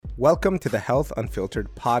Welcome to the Health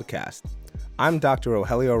Unfiltered podcast. I'm Dr.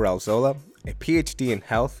 Rogelio Ralzola, a PhD in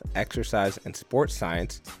health, exercise, and sports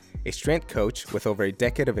science, a strength coach with over a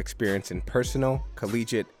decade of experience in personal,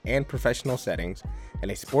 collegiate, and professional settings,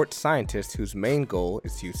 and a sports scientist whose main goal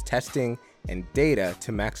is to use testing and data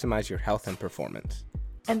to maximize your health and performance.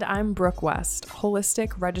 And I'm Brooke West,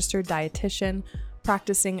 holistic registered dietitian,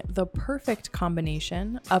 practicing the perfect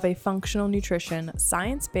combination of a functional nutrition,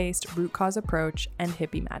 science-based root cause approach, and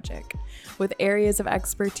hippie magic, with areas of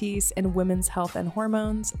expertise in women's health and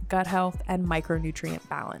hormones, gut health, and micronutrient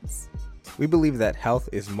balance. We believe that health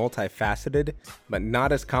is multifaceted, but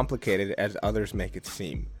not as complicated as others make it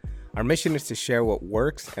seem. Our mission is to share what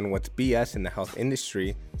works and what's BS in the health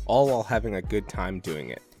industry, all while having a good time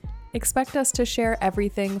doing it. Expect us to share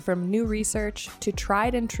everything from new research to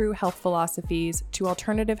tried and true health philosophies to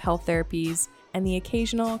alternative health therapies and the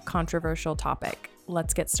occasional controversial topic.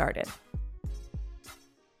 Let's get started.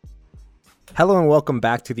 Hello and welcome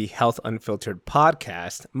back to the Health Unfiltered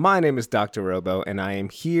podcast. My name is Dr. Robo and I am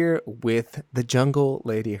here with the jungle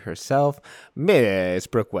lady herself, Miss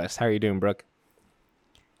Brooke West. How are you doing, Brooke?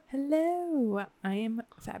 Hello, I am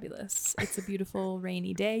fabulous. It's a beautiful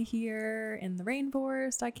rainy day here in the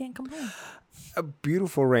rainforest. I can't complain. A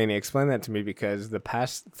beautiful rainy. Explain that to me because the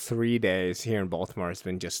past 3 days here in Baltimore has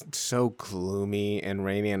been just so gloomy and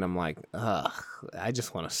rainy and I'm like, ugh, I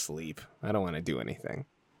just want to sleep. I don't want to do anything.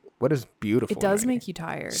 What is beautiful? It does rainy? Make you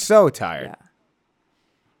tired. So tired. Yeah.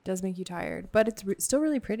 It does make you tired, but it's still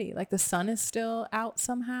really pretty. Like the sun is still out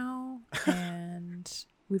somehow and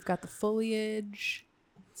we've got the foliage.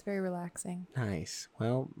 It's very relaxing. Nice.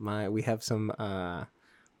 Well, we have some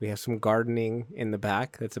gardening in the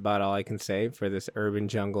back. That's about all I can say for this urban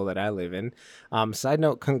jungle that I live in. Side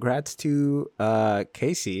note, congrats to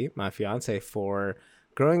Casey, my fiance, for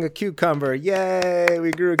growing a cucumber. Yay!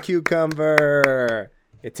 We grew a cucumber.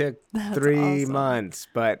 It took That's 3 awesome. months,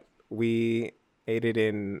 but we ate it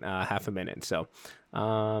in half a minute. So,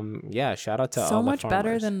 yeah, shout out to all the farmers. So much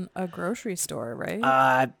better than a grocery store,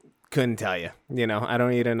 right? Couldn't tell you. You know, I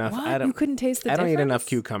don't eat enough. What? You couldn't taste the difference? I don't eat enough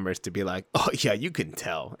cucumbers to be like, oh yeah, you can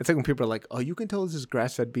tell. It's like when people are like, oh, you can tell this is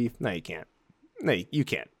grass-fed beef. No, you can't. No, you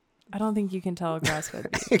can't. I don't think you can tell grass-fed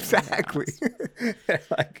beef. Exactly.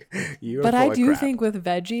 Like, but I do think with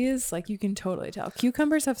veggies, like you can totally tell.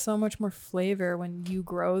 Cucumbers have so much more flavor when you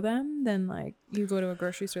grow them than like you go to a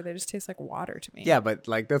grocery store. They just taste like water to me. Yeah, but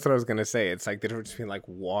like that's what I was gonna say. It's like the difference between like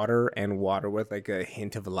water and water with like a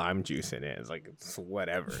hint of lime juice in it. It's like it's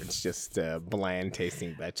whatever. It's just a bland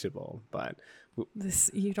tasting vegetable. But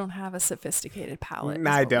You don't have a sophisticated palate.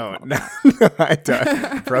 No, I don't. No, I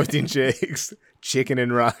don't. Protein shakes, chicken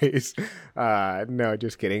and rice. No,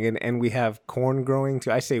 just kidding. And we have corn growing too.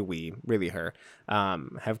 I say we, really her.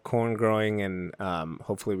 Have corn growing and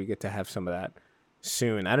hopefully we get to have some of that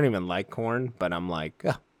soon. I don't even like corn, but I'm like,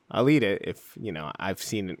 I'll eat it if, I've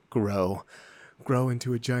seen it grow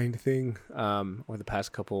into a giant thing over the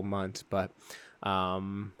past couple of months. But how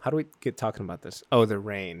do we get talking about this? Oh, the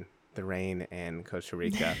rain in Costa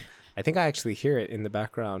Rica. I think I actually hear it in the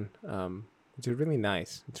background, which is really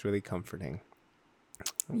nice. It's really comforting.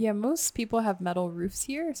 Yeah, most people have metal roofs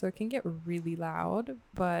here, so it can get really loud,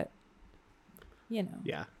 but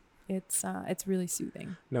yeah, it's really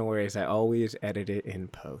soothing. No worries. I always edit it in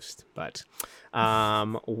post. But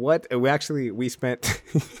we spent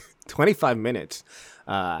 25 minutes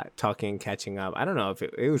talking, catching up. I don't know if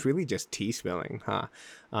it was really just tea spilling, huh?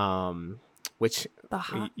 Which,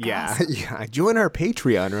 yeah, join our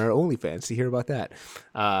Patreon or our OnlyFans to hear about that.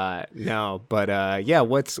 Yeah,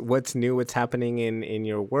 what's new? What's happening in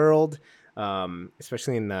your world,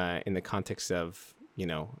 especially in the context of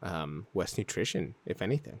West Nutrition, if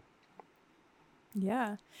anything.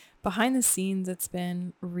 Yeah, behind the scenes, it's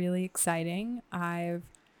been really exciting. I've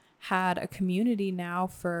had a community now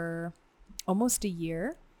for almost a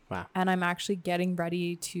year. Wow. And I'm actually getting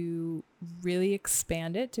ready to really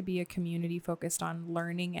expand it to be a community focused on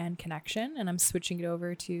learning and connection. And I'm switching it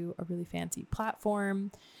over to a really fancy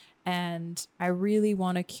platform. And I really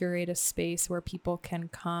want to curate a space where people can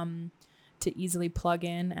come to easily plug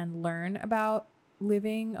in and learn about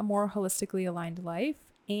living a more holistically aligned life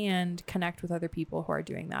and connect with other people who are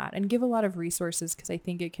doing that and give a lot of resources because I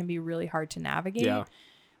think it can be really hard to navigate. Yeah.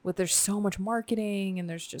 There's so much marketing and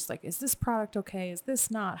there's just like, is this product okay? Is this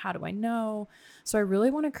not? How do I know? So I really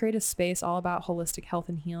want to create a space all about holistic health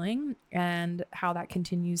and healing and how that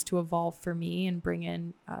continues to evolve for me and bring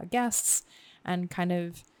in guests and kind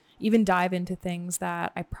of even dive into things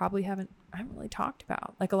that I probably haven't really talked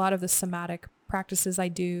about. Like a lot of the somatic practices I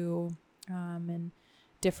do and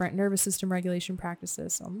different nervous system regulation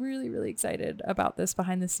practices. So I'm really, really excited about this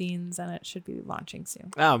behind the scenes, and it should be launching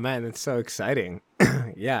soon. Oh man, it's so exciting.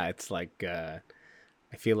 Yeah, it's like I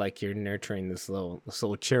feel like you're nurturing this little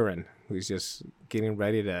children who's just getting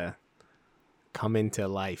ready to come into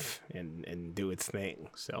life and do its thing.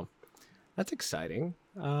 So that's exciting.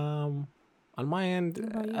 On my end,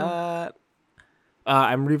 What about you?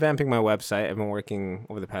 I'm revamping my website. I've been working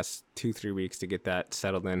over the past 2-3 weeks to get that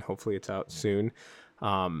settled in. Hopefully it's out soon.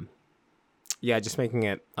 Yeah, just making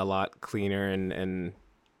it a lot cleaner and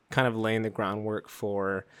kind of laying the groundwork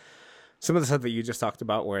for some of the stuff that you just talked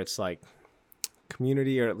about, where it's like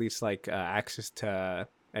community, or at least like access to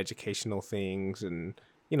educational things, and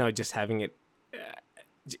just having it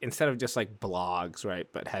instead of just like blogs, right,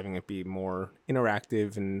 but having it be more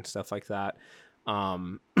interactive and stuff like that.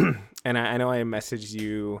 And I know I messaged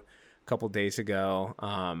you a couple days ago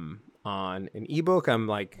on an ebook.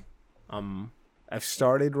 I've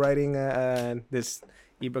started writing this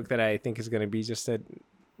ebook that I think is going to be just a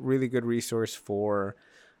really good resource for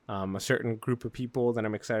a certain group of people that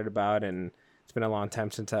I'm excited about. And it's been a long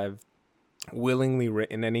time since I've willingly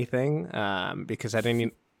written anything, because I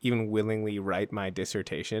didn't even willingly write my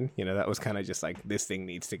dissertation. That was kind of just like, this thing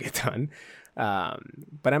needs to get done.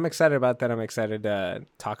 But I'm excited about that. I'm excited to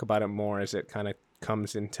talk about it more as it kind of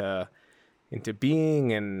comes into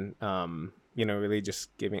being, and really just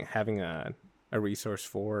having a resource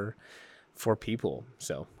for people.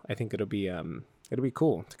 So I think it'll be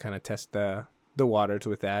cool to kind of test the waters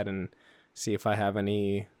with that and see if I have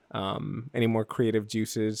any more creative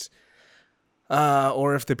juices,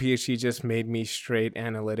 or if the PhD just made me straight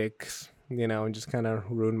analytics, and just kind of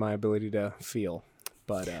ruined my ability to feel.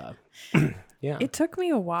 But yeah. It took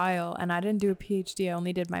me a while, and I didn't do a PhD. I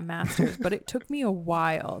only did my master's, but it took me a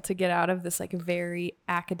while to get out of this like very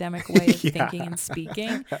academic way of thinking and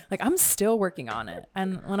speaking. Like, I'm still working on it.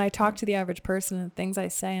 And when I talk to the average person and things I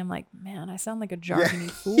say, I'm like, man, I sound like a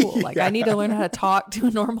jargony fool. Like, I need to learn how to talk to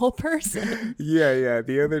a normal person. Yeah.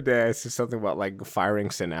 The other day I said something about like firing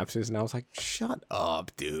synapses, and I was like, shut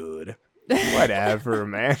up, dude. Whatever,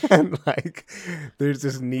 man. Like, there's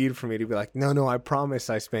this need for me to be like, no, I promise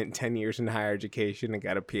I spent 10 years in higher education and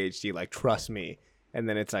got a PhD, like, trust me. And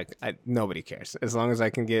then it's like, nobody cares. As long as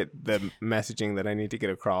I can get the messaging that I need to get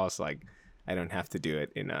across, like, I don't have to do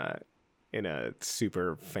it in a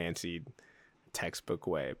super fancy textbook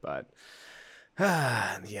way. But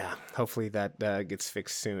yeah, hopefully that gets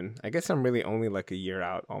fixed soon. I guess I'm really only like a year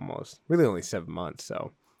out, almost, really only 7 months,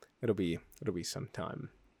 so it'll be some time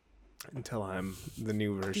until I'm the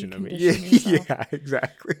new version of me. Yeah,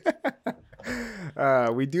 exactly.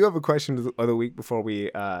 We do have a question of the week before we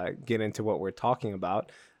get into what we're talking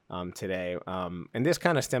about today. And this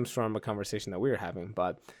kind of stems from a conversation that we were having.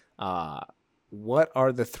 But what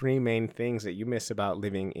are the 3 main things that you miss about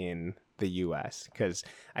living in the U.S.? Because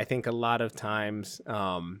I think a lot of times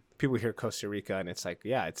people hear Costa Rica and it's like,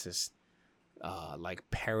 yeah, it's this like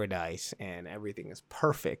paradise and everything is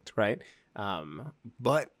perfect, right?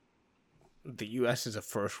 But the U.S. is a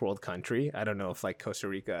first world country. I don't know if like Costa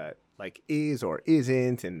Rica like is or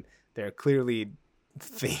isn't, and there are clearly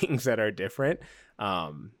things that are different,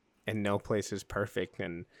 and no place is perfect.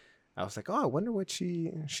 And I was like, oh, I wonder what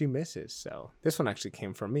she misses. So this one actually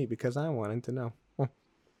came from me because I wanted to know.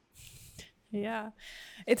 Yeah,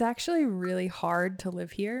 it's actually really hard to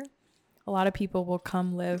live here. A lot of people will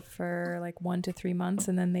come live for like 1 to 3 months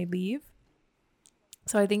and then they leave.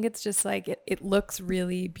 So I think it's just like it looks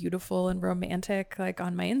really beautiful and romantic, like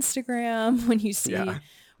on my Instagram when you see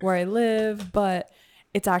where I live, but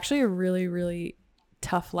it's actually a really, really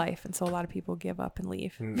tough life. And so a lot of people give up and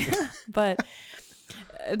leave. But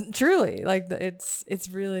truly, like it's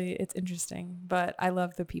interesting. But I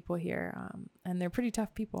love the people here, and they're pretty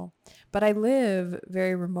tough people. But I live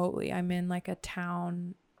very remotely. I'm in like a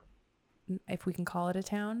town, if we can call it a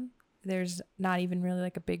town. There's not even really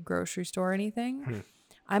like a big grocery store or anything.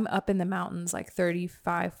 I'm up in the mountains, like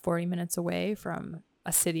 35, 40 minutes away from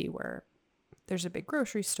a city where there's a big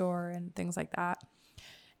grocery store and things like that.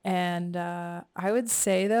 And I would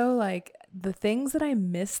say though, like the things that I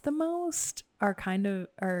miss the most are I don't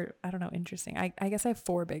know, interesting. I guess I have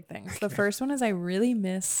 4 big things. The first one is I really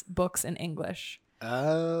miss books in English.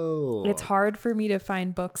 Oh. It's hard for me to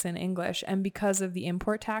find books in English. And because of the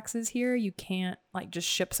import taxes here, you can't like just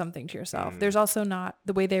ship something to yourself. There's also not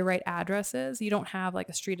the way they write addresses. You don't have like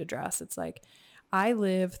a street address. It's like, I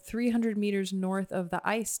live 300 meters north of the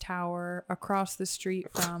ice tower across the street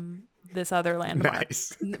from this other landmark.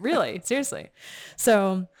 Nice. Really, seriously.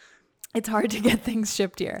 So it's hard to get things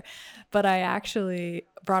shipped here. But I actually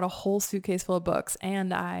brought a whole suitcase full of books,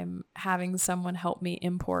 and I'm having someone help me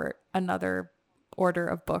import another order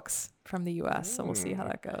of books from the US. So we'll see how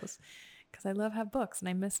that goes. Because I have books and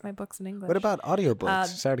I miss my books in English. What about audiobooks?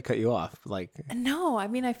 Sorry to cut you off. No, I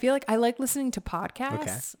mean, I feel like I like listening to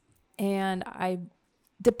podcasts and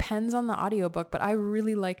depends on the audiobook, but I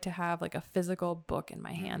really like to have like a physical book in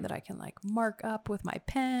my hand that I can like mark up with my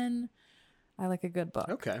pen. I like a good book.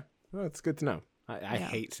 Okay. Well, it's good to know. I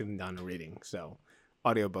hate sitting down and reading. So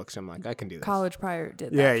audiobooks, I'm like, I can do this. College prior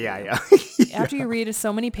did that. Yeah. After you read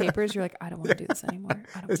so many papers, you're like, I don't want to do this anymore.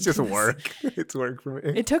 It's just work. It's work for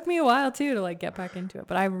me. It took me a while too to like get back into it,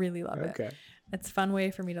 but I really love it. Okay. It's a fun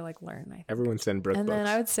way for me to like learn. I think. Everyone send Brooke and books. then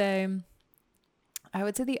I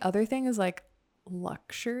would say the other thing is like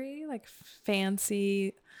luxury, like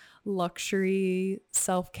fancy luxury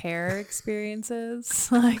self-care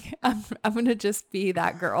experiences. Like I'm gonna just be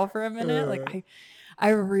that girl for a minute. Like I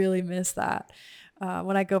really miss that.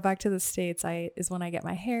 When I go back to the States, is when I get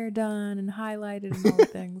my hair done and highlighted and all the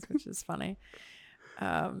things, which is funny.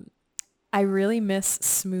 I really miss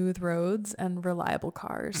smooth roads and reliable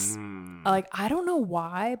cars. Like, I don't know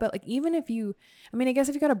why, but like, even if I guess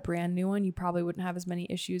if you got a brand new one, you probably wouldn't have as many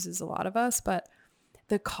issues as a lot of us, but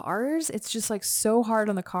the cars, it's just like so hard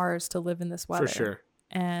on the cars to live in this weather. For sure.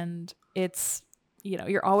 And it's,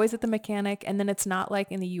 you're always at the mechanic, and then it's not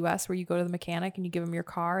like in the US where you go to the mechanic and you give them your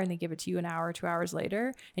car and they give it to you an hour, 2 hours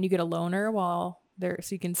later, and you get a loaner while there,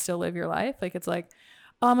 so you can still live your life. Like, it's like,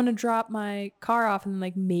 oh, I'm going to drop my car off and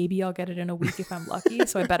like, maybe I'll get it in a week if I'm lucky.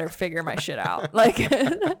 So I better figure my shit out. Like,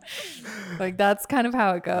 like that's kind of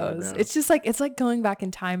how it goes. It's just like, it's like going back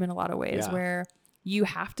in time in a lot of ways where you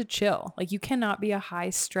have to chill. Like, you cannot be a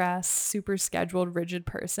high stress, super scheduled, rigid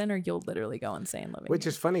person, or you'll literally go insane living. Which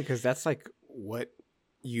is funny because that's like what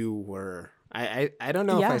you were. I don't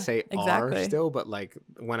know if I say are still, but like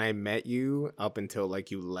when I met you up until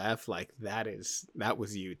like you left, like that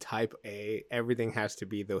was you. Type A, everything has to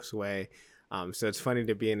be this way. So it's funny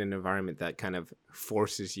to be in an environment that kind of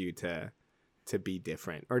forces you to be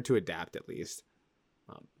different or to adapt at least.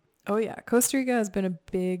 Oh yeah, Costa Rica has been a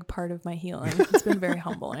big part of my healing. It's been very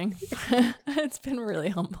humbling. It's been really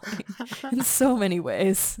humbling in so many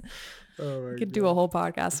ways. Oh, could do a whole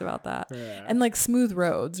podcast about that. Yeah. And like smooth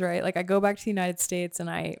roads, right? Like I go back to the United States and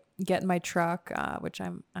I get in my truck, which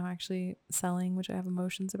I'm actually selling, which I have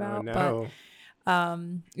emotions about. Oh, no.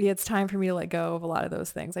 But it's time for me to let go of a lot of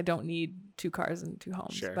those things. I don't need 2 cars and 2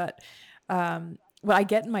 homes. Sure. But when I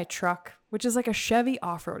get in my truck, which is like a Chevy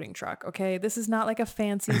off-roading truck, okay? This is not like a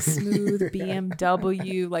fancy, smooth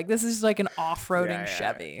BMW. Like, this is like an off-roading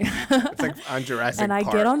Chevy. It's like on Jurassic And I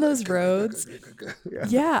Park. Get on those roads.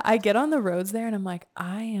 I get on the roads there and I'm like,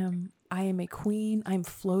 I am a queen. I'm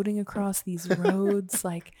floating across these roads.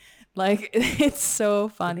 like it's so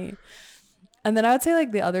funny. And then I would say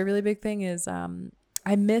like the other really big thing is I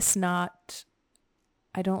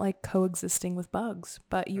don't like coexisting with bugs,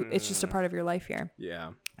 but it's just a part of your life here.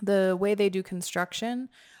 Yeah. The way they do construction,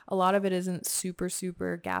 a lot of it isn't super,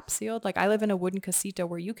 super gap sealed. Like I live in a wooden casita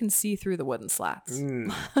where you can see through the wooden slats.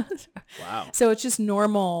 Wow. So it's just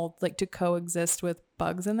normal like to coexist with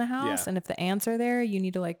bugs in the house. Yeah. And if the ants are there, you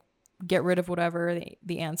need to like get rid of whatever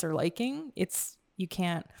the ants are liking. You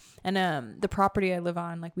can't. And the property I live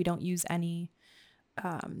on, like we don't use any,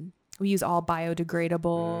 we use all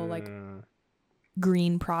biodegradable, like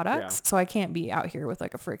green products. So I can't be out here with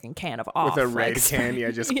like a freaking can of off. With a red can,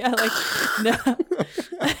 just no.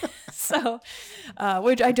 So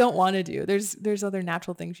which I don't want to do. There's other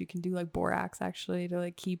natural things you can do, like borax actually, to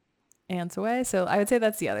like keep ants away. So I would say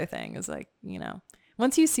that's the other thing is like,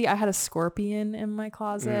 once you see, I had a scorpion in my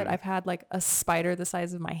closet. I've had like a spider the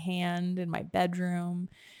size of my hand in my bedroom.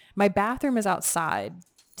 My bathroom is outside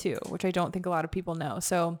too, which I don't think a lot of people know.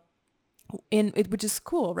 So which is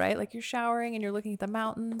cool, right? Like you're showering and you're looking at the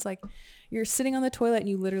mountains, like you're sitting on the toilet and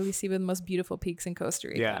you literally see the most beautiful peaks in Costa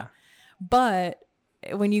Rica. Yeah. But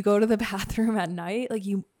when you go to the bathroom at night, like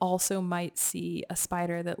you also might see a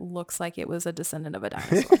spider that looks like it was a descendant of a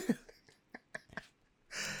dinosaur.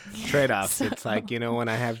 Trade-offs. So, it's like, when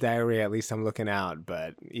I have diarrhea, at least I'm looking out.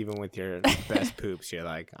 But even with your best poops, you're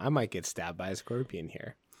like, I might get stabbed by a scorpion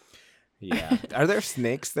here. Yeah. Are there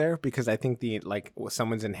snakes there? Because I think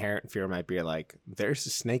someone's inherent fear might be like, there's a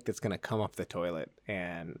snake that's going to come off the toilet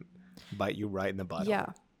and bite you right in the butt. Yeah.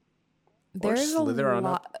 There's a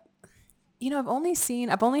lot. I've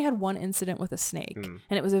only had one incident with a snake and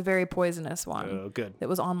it was a very poisonous one. Oh, good. That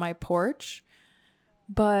was on my porch.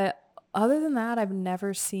 But other than that, I've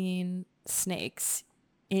never seen snakes.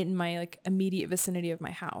 in my like immediate vicinity of my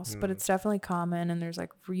house, but it's definitely common. And there's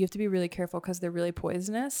like, you have to be really careful because they're really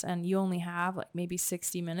poisonous, and you only have like maybe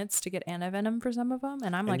 60 minutes to get antivenom for some of them.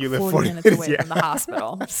 And I'm like 40 minutes away from the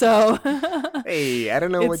hospital. So hey, I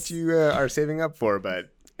don't know what you are saving up for,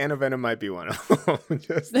 but antivenom might be one of them.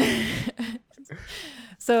 Just...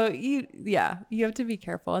 So you have to be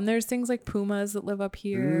careful. And there's things like pumas that live up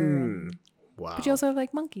here. Wow. But you also have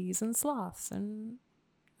like monkeys and sloths and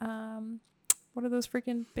what are those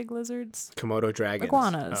freaking big lizards? Komodo dragons.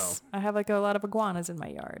 Iguanas. I have like a lot of iguanas in my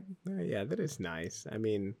yard. Yeah, that is nice. I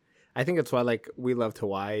mean, I think that's why like we loved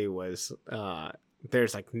Hawaii was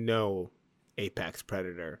there's like no apex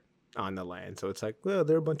predator on the land. So it's like, well,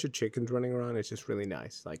 there are a bunch of chickens running around. It's just really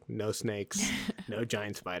nice. Like no snakes, no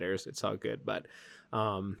giant spiders. It's all good. But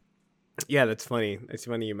yeah, that's funny. It's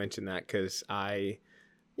funny you mentioned that because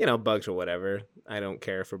bugs or whatever. I don't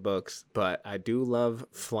care for books, but I do love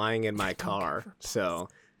flying in my car. So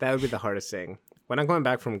that would be the hardest thing. When I'm going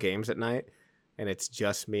back from games at night and it's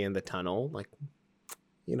just me in the tunnel, like,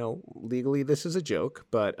 legally this is a joke,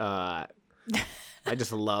 but I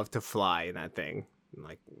just love to fly in that thing.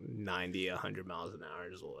 Like 90, 100 miles an hour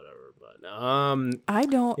or whatever. But I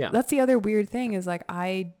don't. Yeah. That's the other weird thing is like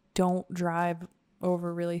I don't drive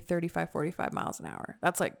over really 35, 45 miles an hour.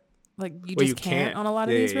 That's like you just can't on a lot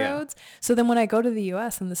of these roads. So then when I go to the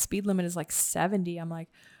US and the speed limit is like 70, I'm like,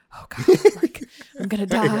 oh God, like I'm going to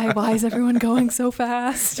die. Why is everyone going so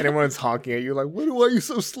fast? And everyone's honking at you like, why are you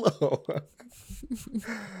so slow?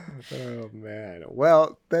 Oh, man.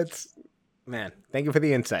 Well, thank you for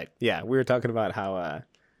the insight. Yeah, we were talking about how,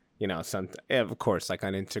 of course, like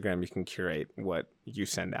on Instagram, you can curate what you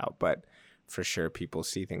send out. But for sure, people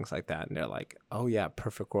see things like that and they're like, oh, yeah,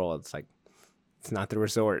 perfect world. It's like, it's not the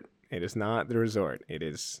resort. It is not the resort. It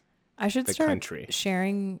is I should the start country.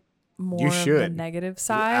 Sharing more of the negative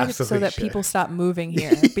side so that should. People stop moving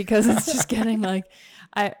here because it's just getting like,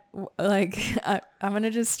 I'm going to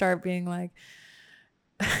just start being like,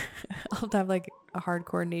 I'll have like a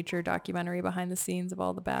hardcore nature documentary behind the scenes of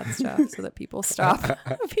all the bad stuff so that people stop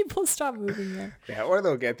moving here. Yeah, or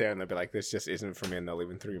they'll get there and they'll be like, this just isn't for me, and they'll leave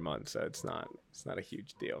in 3 months. So it's not a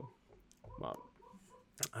huge deal. Well,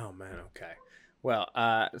 oh man, okay. Well,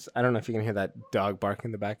 I don't know if you can hear that dog bark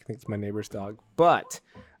in the back. I think it's my neighbor's dog. But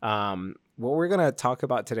what we're going to talk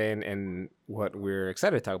about today and what we're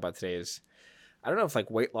excited to talk about today is, I don't know if like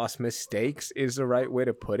weight loss mistakes is the right way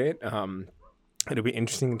to put it. It'll be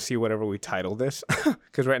interesting to see whatever we title this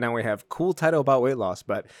because right now we have cool title about weight loss.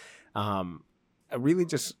 But we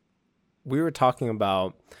were talking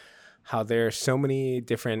about how there are so many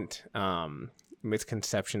different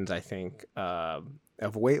misconceptions, I think,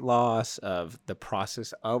 of weight loss, of the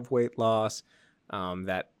process of weight loss,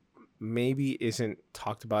 that maybe isn't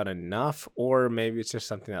talked about enough, or maybe it's just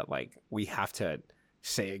something that like we have to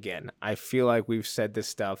say again. I feel like we've said this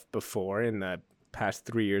stuff before in the past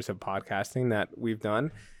 3 years of podcasting that we've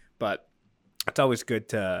done, but it's always good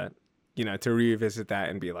to revisit that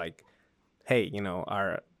and be like, hey,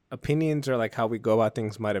 our opinions or like how we go about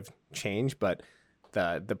things might have changed, but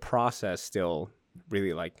the process still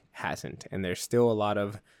really like hasn't, and there's still a lot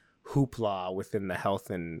of hoopla within the health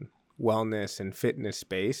and wellness and fitness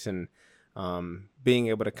space, and being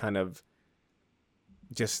able to kind of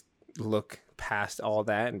just look past all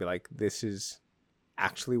that and be like, this is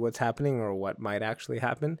actually what's happening or what might actually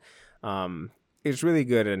happen. It's really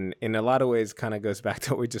good, and in a lot of ways kind of goes back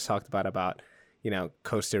to what we just talked about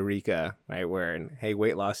Costa Rica, right? Where, hey,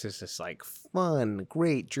 weight loss is this like fun,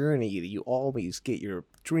 great journey that you always get your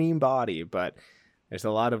dream body, but there's a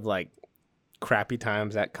lot of like crappy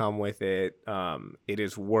times that come with it. It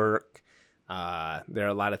is work. There are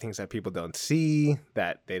a lot of things that people don't see,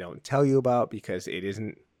 that they don't tell you about because it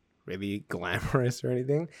isn't really glamorous or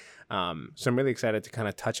anything. So I'm really excited to kind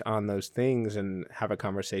of touch on those things and have a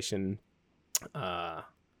conversation, that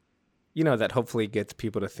hopefully gets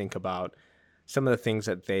people to think about some of the things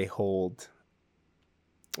that they hold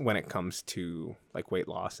when it comes to like weight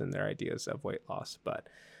loss and their ideas of weight loss. But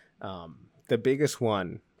the biggest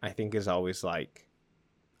one, I think, is always like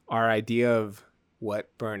our idea of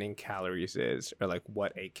what burning calories is, or like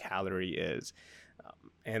what a calorie is.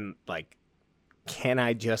 And like, can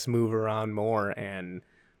I just move around more and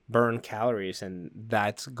burn calories, and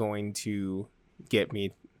that's going to get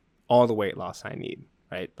me all the weight loss I need,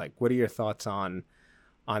 right? Like, what are your thoughts on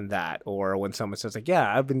that? Or when someone says like,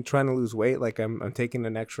 yeah, I've been trying to lose weight, like I'm taking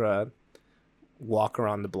an extra walk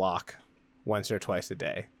around the block once or twice a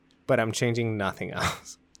day, but I'm changing nothing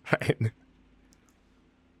else, right?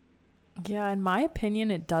 Yeah, in my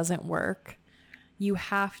opinion, it doesn't work. You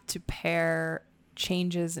have to pair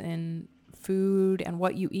changes in food and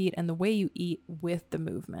what you eat and the way you eat with the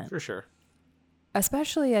movement. For sure.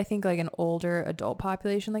 Especially, I think, like an older adult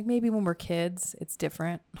population, like maybe when we're kids, it's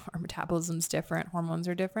different. Our metabolism's different. Hormones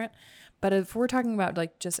are different. But if we're talking about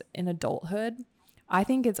like just in adulthood, I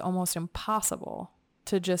think it's almost impossible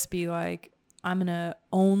to just be like, I'm going to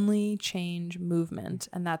only change movement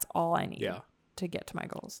and that's all I need to get to my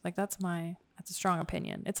goals. Like that's a strong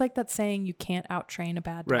opinion. It's like that saying you can't out-train a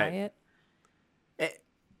bad diet.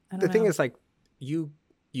 The thing is, like, you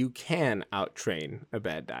can out-train a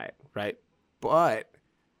bad diet, right? But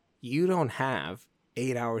you don't have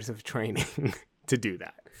 8 hours of training to do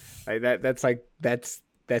that. Like that's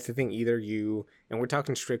the thing. Either you, and we're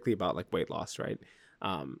talking strictly about like weight loss, right?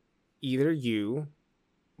 Either you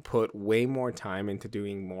put way more time into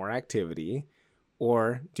doing more activity,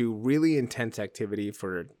 or do really intense activity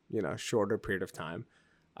for, you know, shorter period of time,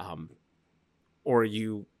 or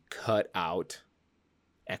you cut out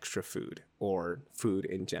extra food or food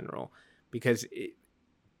in general, because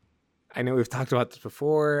I know we've talked about this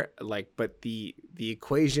before, like, but the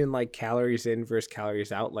equation, like calories in versus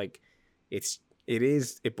calories out, like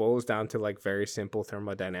it boils down to like very simple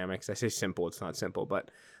thermodynamics. I say simple, it's not simple,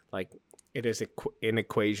 but like it is an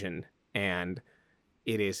equation, and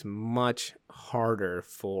it is much harder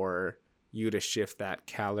for you to shift that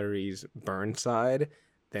calories burn side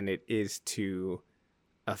than it is to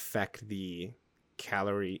affect the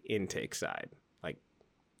calorie intake side. Like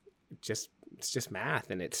it's just math,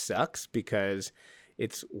 and it sucks because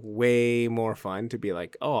it's way more fun to be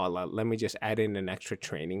like, oh, let me just add in an extra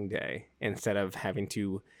training day instead of having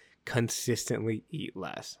to consistently eat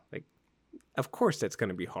less. Like, of course that's going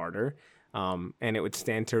to be harder. And it would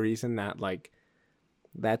stand to reason that like,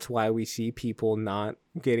 that's why we see people not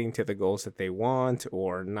getting to the goals that they want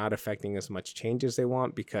or not affecting as much change as they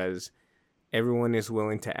want, because everyone is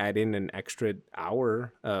willing to add in an extra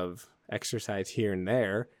hour of exercise here and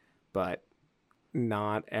there, but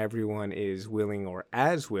not everyone is willing or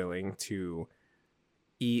as willing to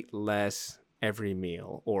eat less every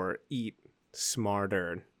meal or eat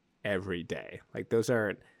smarter every day. Like those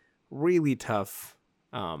are really tough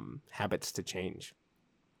habits to change,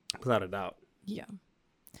 without a doubt. Yeah.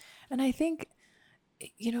 And I think,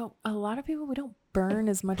 you know, a lot of people, we don't burn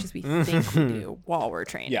as much as we think we do while we're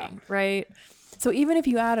training, right? So even if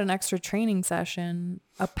you add an extra training session,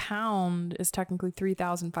 a pound is technically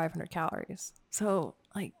 3,500 calories. So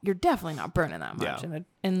like you're definitely not burning that much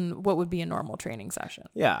in what would be a normal training session.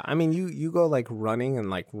 Yeah. I mean, you go like running and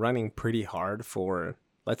like running pretty hard for,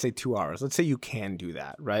 let's say 2 hours. Let's say you can do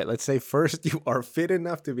that, right? Let's say first you are fit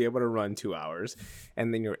enough to be able to run 2 hours,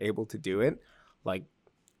 and then you're able to do it. Like,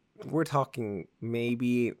 we're talking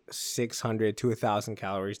maybe 600 to 1,000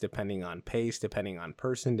 calories, depending on pace, depending on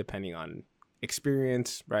person, depending on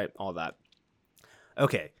experience, right? All that.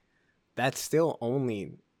 Okay. That's still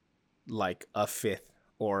only like a fifth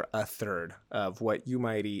or a third of what you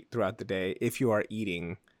might eat throughout the day if you are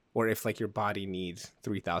eating, or if like your body needs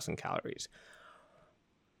 3,000 calories.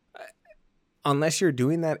 Unless you're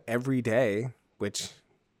doing that every day, which,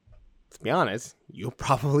 to be honest, you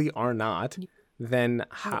probably are not. Then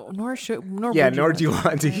nor do you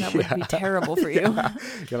want to. That would be terrible for you.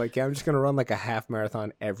 You're like, I'm just gonna run like a half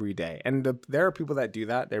marathon every day. And there are people that do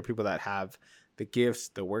that. There are people that have the gifts,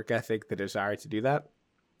 the work ethic, the desire to do that.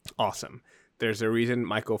 Awesome. There's a reason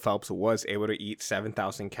Michael Phelps was able to eat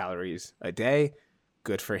 7,000 calories a day.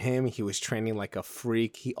 Good for him. He was training like a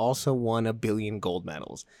freak. He also won 1 billion gold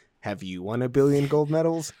medals. Have you won 1 billion gold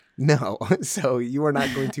medals? No. So you are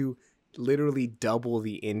not going to literally double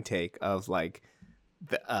the intake of like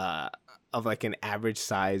an average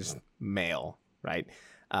sized male, right?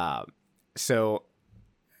 So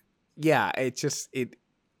yeah,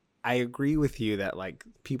 I agree with you that like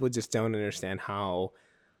people just don't understand how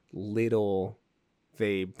little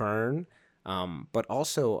they burn, but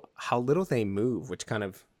also how little they move, which kind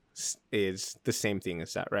of is the same thing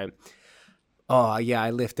as that, right? Oh yeah,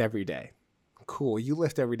 I lift every day. Cool, you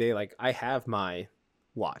lift every day. Like I have my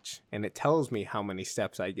watch and it tells me how many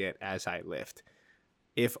steps I get as I lift.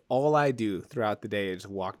 If all I do throughout the day is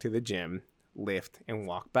walk to the gym, lift, and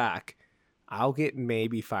walk back, I'll get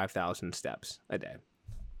maybe 5,000 steps a day.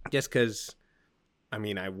 Just because, I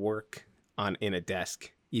mean, I work in a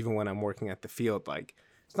desk, even when I'm working at the field, like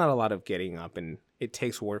it's not a lot of getting up, and it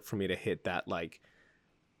takes work for me to hit that like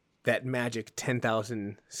that magic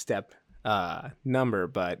 10,000 step number.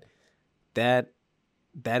 But that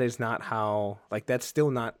is not how, like, that's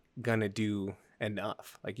still not gonna do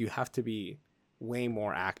enough. Like you have to be way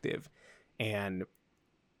more active. And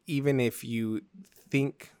even if you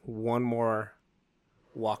think one more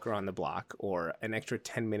walk around the block or an extra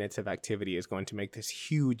 10 minutes of activity is going to make this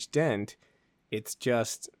huge dent, It's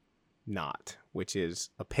just not, which is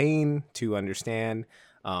a pain to understand.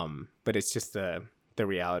 But it's just the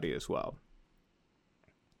reality as well.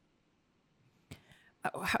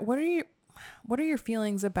 What are your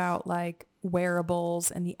feelings about like wearables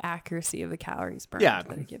and the accuracy of the calories burned that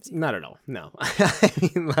it gives you? Not at all. No. I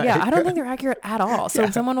mean, like, yeah, I don't think they're accurate at all. So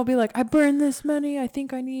if someone will be like, I burned this many, I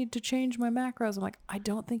think I need to change my macros. I'm like, I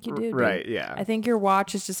don't think you did. Right, dude. yeah. I think your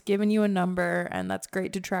watch is just giving you a number, and that's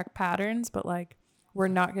great to track patterns, but like, we're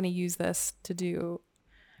not going to use this to do,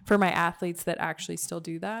 for my athletes that actually still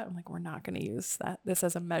do that, I'm like, we're not going to use this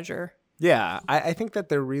as a measure. Yeah, I think that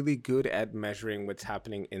they're really good at measuring what's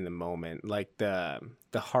happening in the moment, like the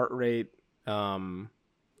heart rate. I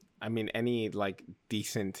mean, any like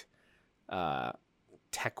decent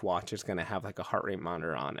tech watch is going to have like a heart rate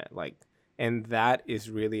monitor on it, like, and that is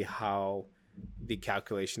really how the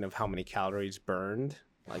calculation of how many calories burned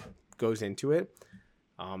like goes into it.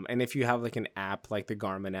 And if you have like an app like the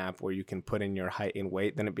Garmin app where you can put in your height and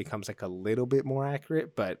weight, then it becomes like a little bit more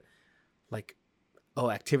accurate. But like,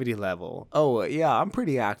 oh, activity level. Oh, yeah, I'm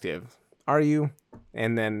pretty active. Are you?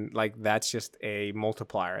 And then like that's just a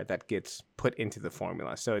multiplier that gets put into the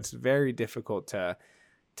formula. So it's very difficult to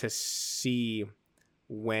see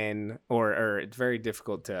when, or it's very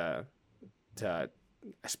difficult to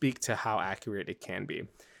speak to how accurate it can be.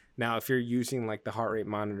 Now, if you're using like the heart rate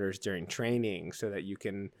monitors during training so that you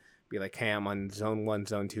can be like, hey, I'm on zone 1,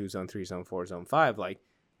 zone 2, zone 3, zone 4, zone 5, like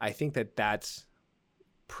I think that that's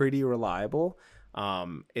pretty reliable,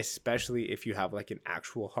 especially if you have like an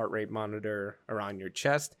actual heart rate monitor around your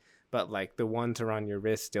chest. But like the ones around your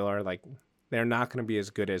wrist still are like, they're not going to be as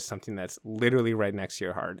good as something that's literally right next to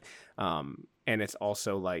your heart. And it's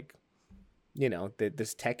also like, you know,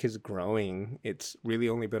 this tech is growing. It's really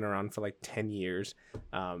only been around for like 10 years.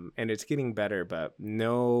 And it's getting better, but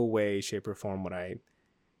no way, shape, or form would I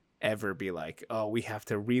ever be like, oh, we have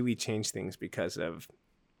to really change things because of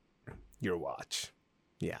your watch.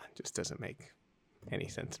 Yeah, just doesn't make any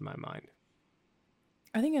sense in my mind.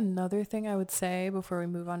 I think another thing I would say before we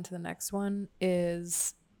move on to the next one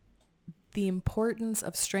is the importance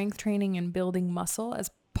of strength training and building muscle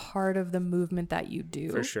as part of the movement that you do.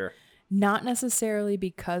 For sure. Not necessarily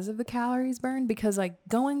because of the calories burned, because like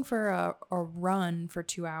going for a run for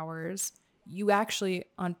 2 hours, you actually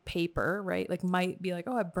on paper, right, like might be like,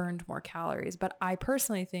 oh, I burned more calories. But I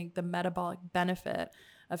personally think the metabolic benefit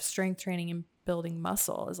of strength training and building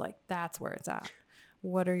muscle is like, that's where it's at.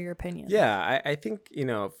 What are your opinions? Yeah, I think, you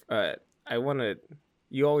know,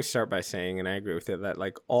 you always start by saying, and I agree with it, that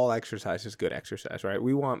like all exercise is good exercise, right?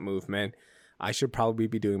 We want movement. I should probably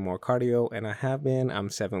be doing more cardio, and I have been.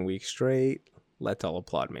 I'm 7 weeks straight. Let's all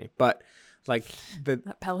applaud me. But like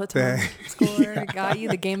that Peloton score got you,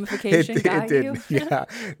 the gamification got you. Yeah.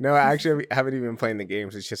 No, I actually haven't even playing the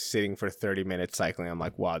games. It's just sitting for 30 minutes cycling. I'm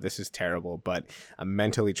like, wow, this is terrible, but I'm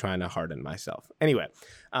mentally trying to harden myself. Anyway,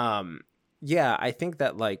 yeah, I think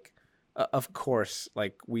that like, of course,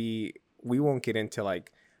 like we won't get into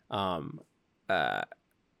like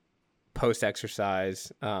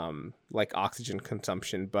post-exercise, like oxygen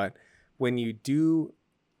consumption. But when you do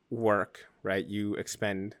work, right, you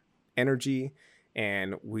expend energy,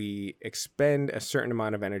 and we expend a certain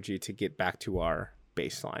amount of energy to get back to our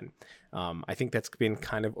baseline. I think that's been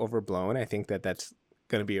kind of overblown. I think that that's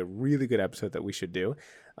going to be a really good episode that we should do.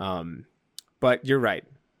 But you're right.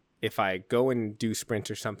 If I go and do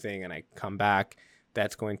sprints or something and I come back,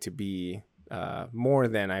 that's going to be more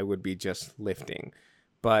than I would be just lifting.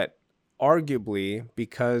 But arguably,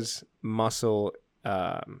 because muscle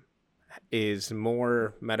is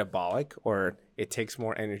more metabolic, or it takes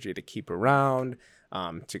more energy to keep around,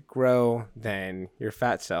 to grow than your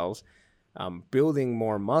fat cells, building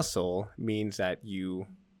more muscle means that you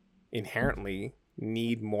inherently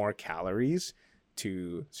need more calories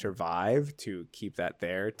to survive, to keep that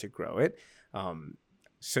there, to grow it.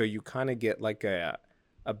 So you kind of get like a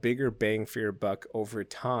bigger bang for your buck over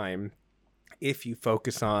time if you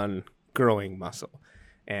focus on growing muscle.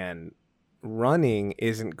 And running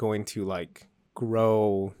isn't going to like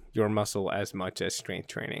grow your muscle as much as strength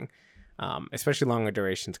training, especially longer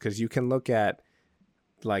durations, because you can look at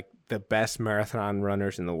like the best marathon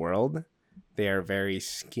runners in the world. They are very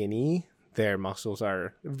skinny. Their muscles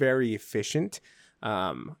are very efficient.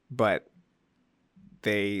 But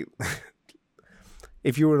they,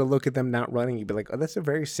 if you were to look at them not running, you'd be like, oh, that's a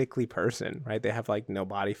very sickly person, right? They have like no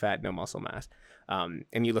body fat, no muscle mass. And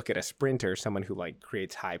you look at a sprinter, someone who like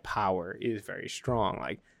creates high power, is very strong.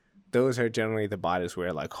 Like those are generally the bodies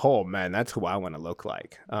where like, oh man, that's who I want to look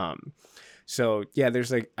like. So yeah,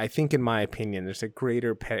 there's like, I think in my opinion, there's a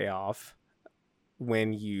greater payoff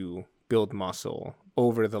when you build muscle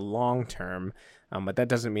over the long term. But that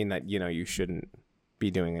doesn't mean that, you shouldn't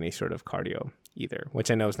be doing any sort of cardio either, which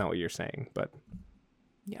I know is not what you're saying, but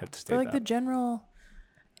yeah, for like the general,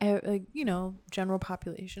 general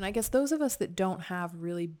population, I guess those of us that don't have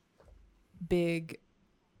really big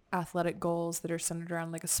athletic goals that are centered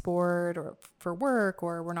around like a sport or for work,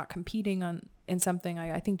 or we're not competing in something,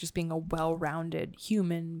 I think just being a well-rounded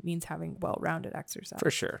human means having well-rounded exercise.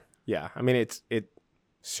 For sure. Yeah. I mean, it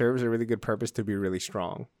serves a really good purpose to be really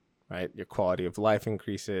strong, right? Your quality of life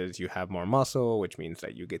increases, you have more muscle, which means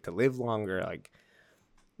that you get to live longer. Like,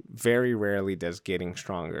 very rarely does getting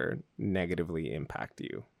stronger negatively impact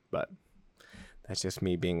you, but that's just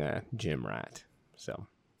me being a gym rat. So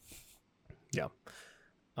yeah.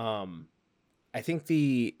 I think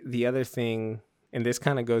the other thing, and this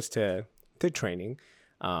kind of goes to training,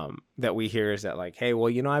 that we hear is that like, hey,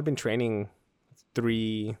 well, I've been training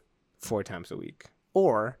 3-4 times a week,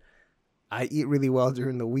 or I eat really well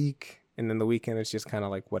during the week, and then the weekend it's just kind of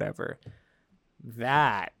like whatever.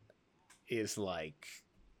 That is like,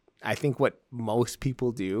 I think what most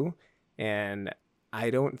people do, and I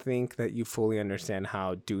don't think that you fully understand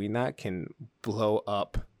how doing that can blow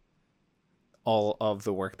up all of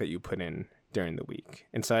the work that you put in during the week.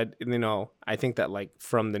 And so, I think that like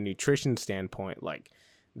from the nutrition standpoint, like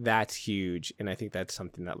that's huge. And I think that's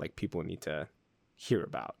something that like people need to hear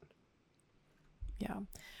about. Yeah.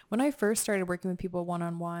 When I first started working with people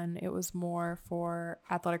one-on-one, it was more for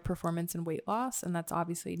athletic performance and weight loss. And that's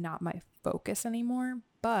obviously not my focus anymore.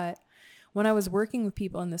 But when I was working with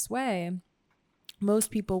people in this way,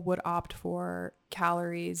 most people would opt for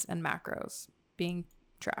calories and macros being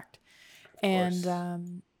tracked.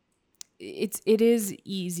 And it is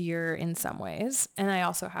easier in some ways. And I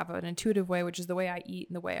also have an intuitive way, which is the way I eat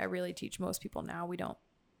and the way I really teach most people now.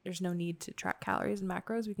 There's no need to track calories and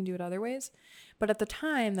macros. We can do it other ways. But at the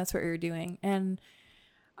time, that's what we were doing. And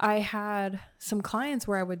I had some clients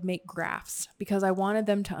where I would make graphs because I wanted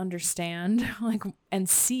them to understand and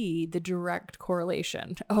see the direct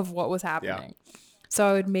correlation of what was happening. Yeah. So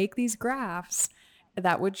I would make these graphs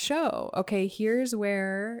that would show, okay, here's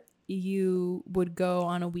where you would go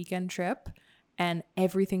on a weekend trip and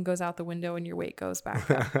everything goes out the window and your weight goes back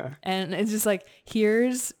up. And it's just like,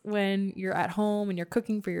 here's when you're at home and you're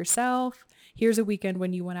cooking for yourself. Here's a weekend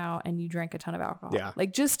when you went out and you drank a ton of alcohol. Yeah.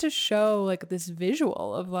 Like just to show like this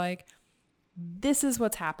visual of like, this is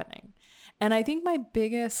what's happening. And I think my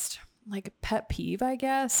biggest like pet peeve, I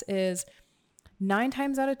guess, is 9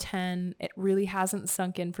 times out of 10, it really hasn't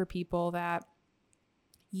sunk in for people that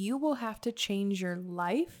you will have to change your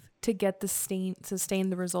life to get the sustain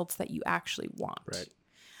the results that you actually want. Right.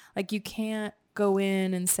 Like you can't go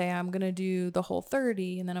in and say, I'm going to do the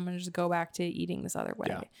Whole30 and then I'm going to just go back to eating this other way.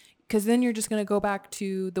 Yeah. Because then you're just going to go back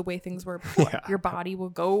to the way things were before. Yeah. Your body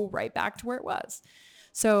will go right back to where it was.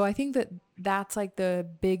 So I think that that's like the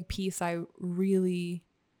big piece I really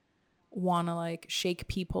want to like shake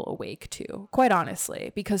people awake to, quite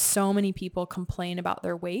honestly, because so many people complain about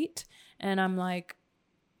their weight. And I'm like,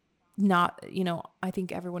 I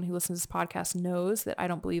think everyone who listens to this podcast knows that I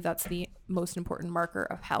don't believe that's the most important marker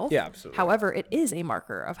of health. Yeah, absolutely. However, it is a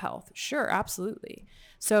marker of health. Sure, absolutely.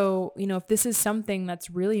 So, if this is something that's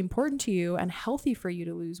really important to you and healthy for you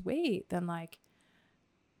to lose weight, then like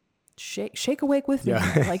shake awake with me.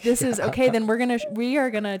 Like this is okay. Then we are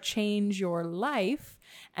going to change your life.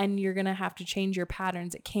 And you're going to have to change your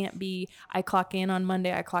patterns. It can't be, I clock in on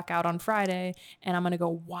Monday, I clock out on Friday, and I'm going to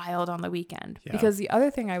go wild on the weekend. Yeah. Because the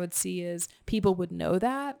other thing I would see is people would know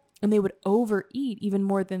that and they would overeat even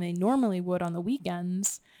more than they normally would on the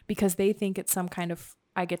weekends because they think it's some kind of,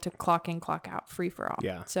 I get to clock in, clock out, free for all.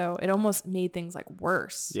 Yeah. So it almost made things like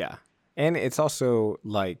worse. Yeah. And it's also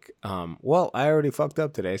like, well, I already fucked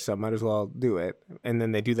up today, so I might as well do it. And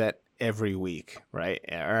then they do that every week, right?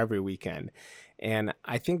 Or every weekend. And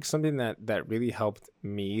I think something that really helped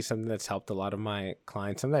me, something that's helped a lot of my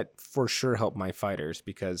clients, something that for sure helped my fighters,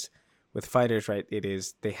 because with fighters, right,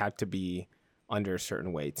 they had to be under a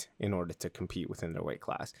certain weight in order to compete within their weight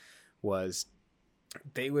class, was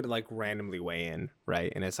they would like randomly weigh in,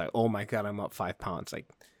 right? And it's like, oh my God, I'm up 5 pounds. Like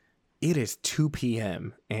it is 2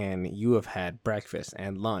 p.m. and you have had breakfast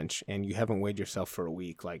and lunch and you haven't weighed yourself for a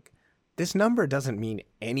week. Like this number doesn't mean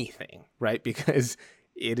anything, right? Because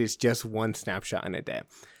it is just one snapshot in a day.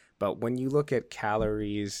 But when you look at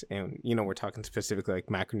calories and, we're talking specifically like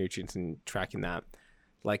macronutrients and tracking that,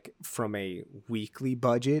 like from a weekly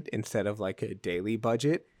budget instead of like a daily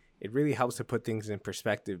budget, it really helps to put things in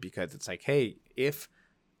perspective, because it's like, hey, if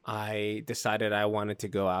I decided I wanted to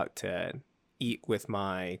go out to eat with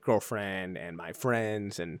my girlfriend and my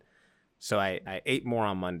friends, and so I ate more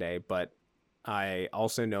on Monday, but I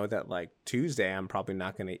also know that like Tuesday, I'm probably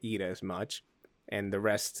not going to eat as much, and the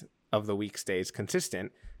rest of the week stays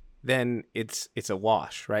consistent, then it's a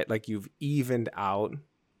wash, right? Like you've evened out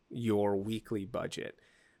your weekly budget.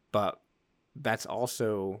 But that's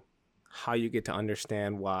also how you get to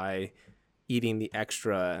understand why eating the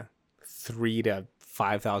extra 3 to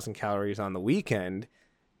 5,000 calories on the weekend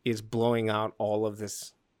is blowing out all of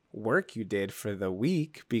this work you did for the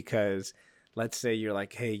week. Because let's say you're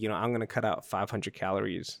like, hey, I'm going to cut out 500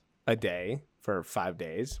 calories a day for 5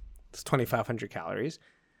 days. It's 2,500 calories.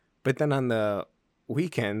 But then on the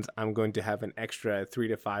weekends, I'm going to have an extra 3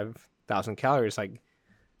 to 5,000 calories. Like,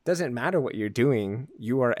 doesn't matter what you're doing,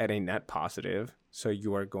 you are at a net positive, so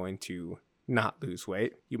you are going to not lose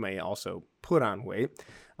weight. You may also put on weight,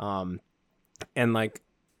 and like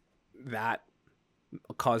that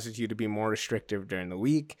causes you to be more restrictive during the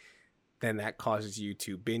week. Then that causes you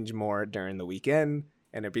to binge more during the weekend,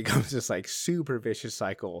 and it becomes this like super vicious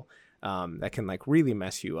cycle that can like really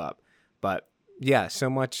mess you up. But yeah, so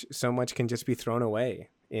much can just be thrown away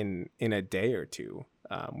in a day or two,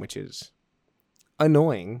 which is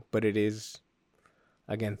annoying, but it is,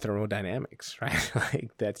 again, thermodynamics, right?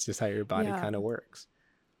 Like that's just how your body kind of works.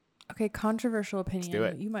 Okay, controversial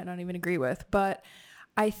opinion you might not even agree with, but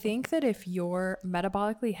I think that if you're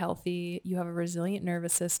metabolically healthy, you have a resilient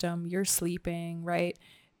nervous system, you're sleeping, right?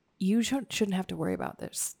 You shouldn't have to worry about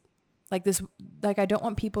this. Like I don't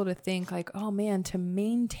want people to think like, oh man, to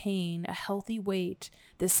maintain a healthy weight,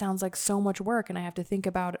 this sounds like so much work, and I have to think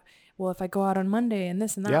about, well, if I go out on Monday and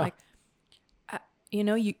this and that, like,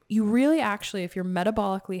 you really actually, if you're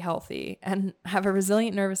metabolically healthy and have a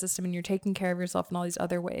resilient nervous system and you're taking care of yourself in all these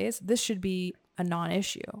other ways, this should be a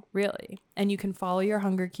non-issue, really. And you can follow your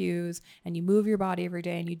hunger cues and you move your body every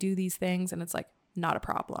day and you do these things and it's like not a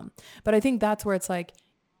problem. But I think that's where it's like,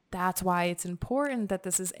 that's why it's important that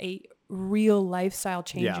this is a real lifestyle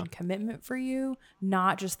change and commitment for you,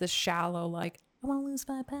 not just this shallow, like, I want to lose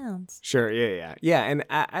 5 pounds. Sure. Yeah. And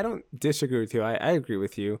I don't disagree with you. I agree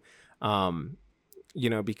with you.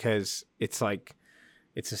 Because it's like,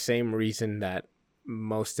 it's the same reason that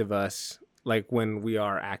most of us, like when we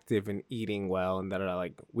are active and eating well and that are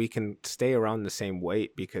like, we can stay around the same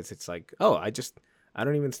weight because it's like, oh, I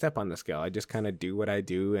don't even step on the scale. I just kind of do what I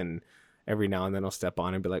do. And every now and then I'll step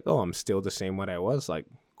on and be like, oh, I'm still the same what I was, like,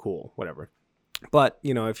 cool, whatever. But,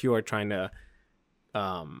 if you are trying to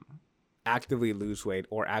actively lose weight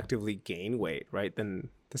or actively gain weight, right, then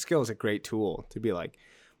the scale is a great tool to be like,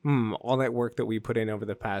 all that work that we put in over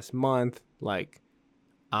the past month, like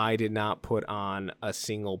I did not put on a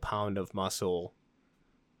single pound of muscle.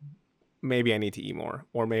 Maybe I need to eat more,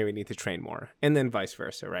 or maybe I need to train more, and then vice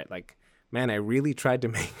versa, right? Like, man, I really tried to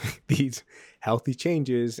make these healthy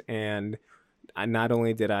changes, and not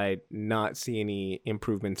only did I not see any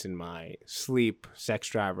improvements in my sleep, sex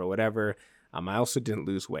drive, or whatever, I also didn't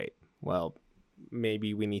lose weight. Well,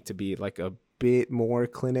 maybe we need to be like a bit more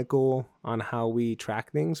clinical on how we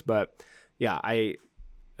track things, but yeah, I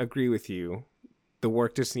agree with you. The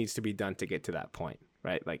work just needs to be done to get to that point,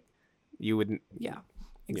 right? Like you wouldn't. Yeah,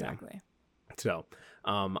 exactly. So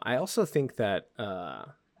I also think that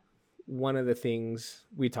one of the things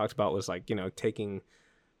we talked about was like, taking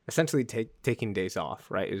days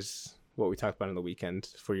off, right? Is what we talked about on the weekend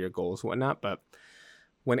for your goals and whatnot. But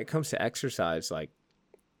when it comes to exercise, like,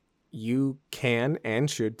 you can and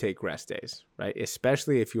should take rest days, right?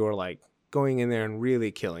 Especially if you're like going in there and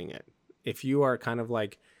really killing it. If you are kind of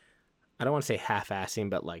like, I don't want to say half-assing,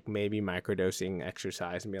 but like maybe microdosing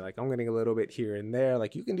exercise and be like, I'm getting a little bit here and there.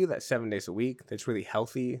 Like you can do that 7 days a week. That's really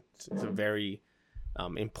healthy. It's a very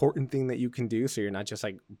important thing that you can do. So you're not just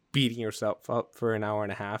like beating yourself up for an hour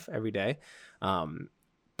and a half every day.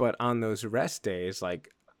 But on those rest days,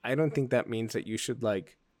 like, I don't think that means that you should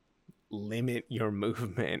like limit your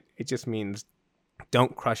movement. It just means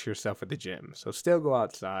don't crush yourself at the gym. So still go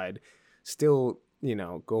outside, still,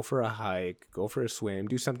 go for a hike, go for a swim,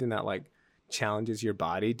 do something that like challenges your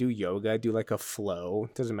body, do yoga, do like a flow.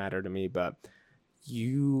 It doesn't matter to me, but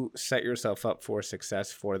you set yourself up for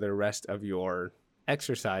success for the rest of your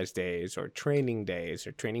exercise days or training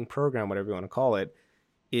program, whatever you want to call it,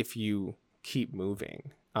 if you keep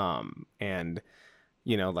moving. And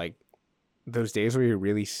like those days where you're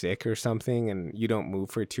really sick or something and you don't move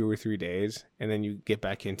for 2 or 3 days and then you get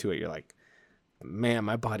back into it, you're like, man,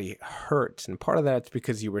 my body hurts. And part of that's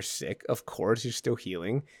because you were sick. Of course, you're still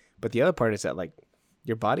healing. But the other part is that like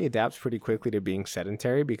your body adapts pretty quickly to being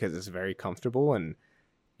sedentary because it's very comfortable. And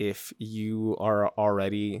if you are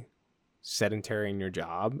already sedentary in your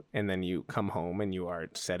job and then you come home and you are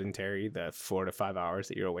sedentary the 4 to 5 hours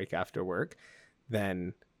that you're awake after work,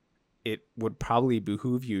 then it would probably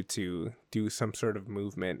behoove you to do some sort of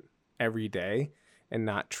movement every day and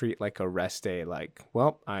not treat like a rest day like,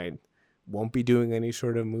 well, I won't be doing any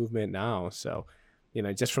sort of movement now. So,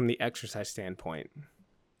 just from the exercise standpoint,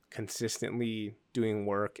 consistently doing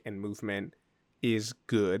work and movement is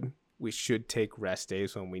good. We should take rest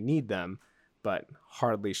days when we need them, but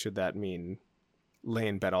hardly should that mean lay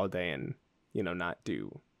in bed all day and, not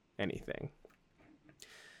do anything.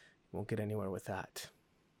 Won't get anywhere with that.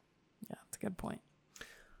 Yeah, that's a good point.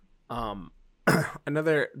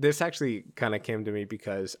 This actually kind of came to me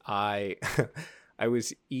because I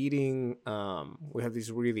was eating, we have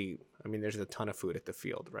these there's a ton of food at the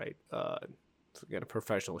field, right? So we got a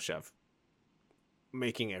professional chef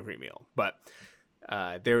making every meal, but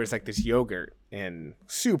there was like this yogurt, and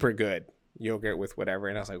super good yogurt with whatever.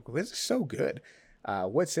 And I was like, well, this is so good.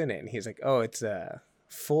 What's in it? And he's like, oh, it's a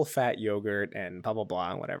full fat yogurt and blah, blah,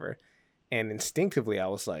 blah, and whatever. And instinctively I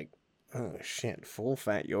was like, oh shit, full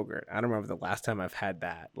fat yogurt. I don't remember the last time I've had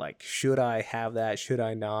that. Like, should I have that? Should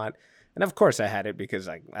I not? And of course I had it because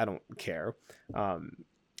I don't care.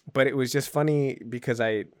 But it was just funny because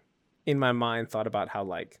I, in my mind, thought about how,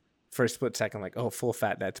 like, for a split second, like, oh, full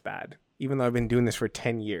fat, that's bad. Even though I've been doing this for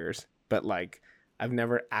 10 years, but like, I've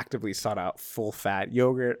never actively sought out full fat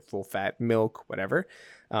yogurt, full fat milk, whatever.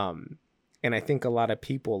 And I think a lot of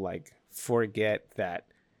people like forget that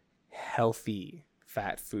healthy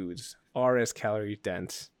fat foods are as calorie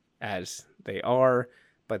dense as they are,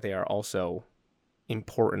 but they are also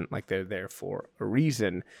important. Like, they're there for a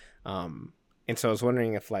reason. And so I was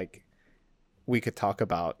wondering if like we could talk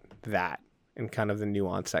about that and kind of the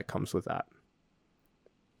nuance that comes with that.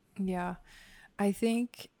 Yeah, I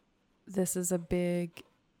think this is this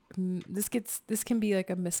can be like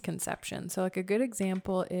a misconception. So like a good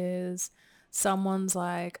example is someone's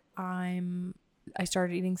like, I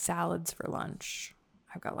started eating salads for lunch.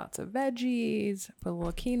 I've got lots of veggies, put a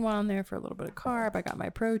little quinoa on there for a little bit of carb. I got my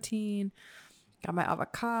protein, got my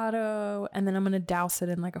avocado, and then I'm going to douse it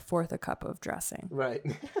in like a fourth a cup of dressing. Right.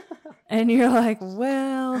 And you're like,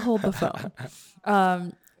 well, hold the phone.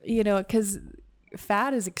 Because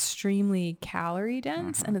fat is extremely calorie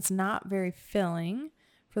dense and it's not very filling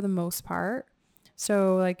for the most part.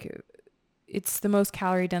 So like, it's the most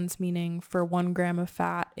calorie dense, meaning for 1 gram of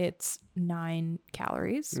fat, it's 9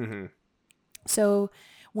 calories. Mm-hmm. So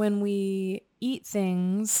when we eat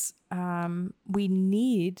things, we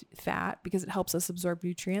need fat because it helps us absorb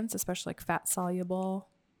nutrients, especially like fat soluble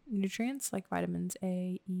nutrients like vitamins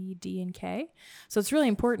A, E, D, and K. So it's really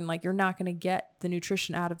important. Like, you're not going to get the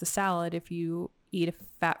nutrition out of the salad if you eat a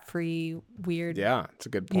fat-free, weird, it's a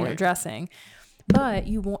good point, dressing. But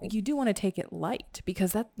you do want to take it light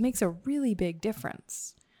because that makes a really big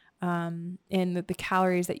difference in the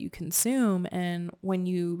calories that you consume. And when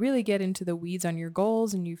you really get into the weeds on your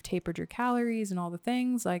goals and you've tapered your calories and all the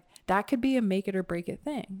things, like, that could be a make it or break it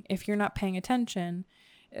thing if you're not paying attention.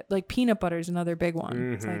 Like, peanut butter is another big one.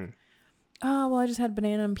 Mm-hmm. It's like, oh, well, I just had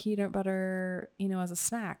banana and peanut butter, as a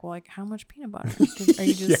snack. Well, like, how much peanut butter? Are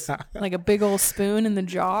you just like a big old spoon in the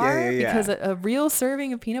jar? Yeah. Because a real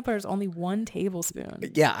serving of peanut butter is only 1 tablespoon.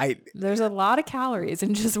 Yeah, there's a lot of calories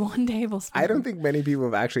in just 1 tablespoon. I don't think many people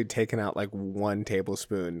have actually taken out like 1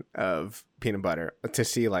 tablespoon of peanut butter to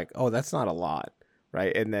see like, oh, that's not a lot,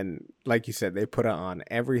 right? And then, like you said, they put it on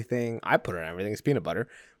everything. I put it on everything. It's peanut butter.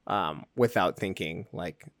 Without thinking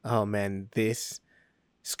like, oh man, this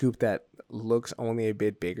scoop that looks only a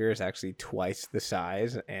bit bigger is actually twice the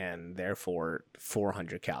size and therefore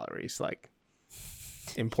 400 calories. Like,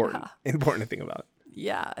 important to think about.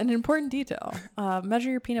 Yeah, an important detail. Measure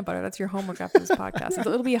your peanut butter. That's your homework after this podcast.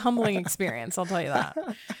 It'll be a humbling experience, I'll tell you that.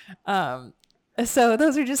 So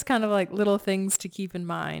those are just kind of like little things to keep in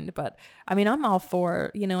mind. But I mean, I'm all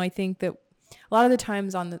for, I think that a lot of the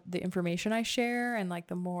times on the information I share and like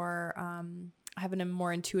the more, I have a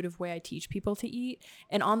more intuitive way I teach people to eat.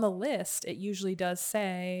 And on the list, it usually does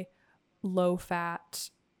say low fat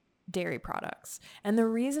dairy products. And the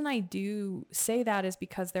reason I do say that is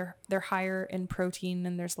because they're higher in protein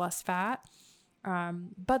and there's less fat.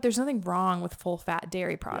 But there's nothing wrong with full fat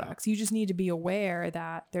dairy products. Yeah. You just need to be aware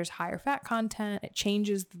that there's higher fat content. It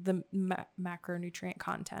changes the macronutrient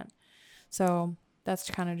content. So that's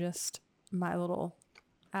kind of just my little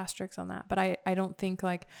asterisk on that. But I don't think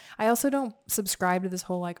I also don't subscribe to this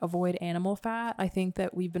whole like avoid animal fat. I think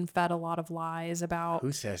that we've been fed a lot of lies about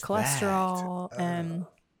cholesterol and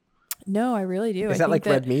no, I really do. Is that like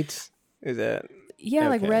red meats? Is it? Yeah, okay.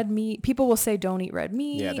 Like red meat. People will say don't eat red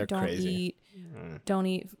meat. Yeah, they're crazy. Don't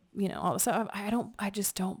eat, so I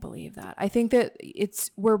just don't believe that. I think that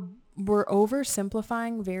we're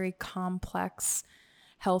oversimplifying very complex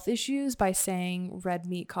health issues by saying red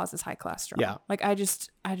meat causes high cholesterol. Yeah. Like I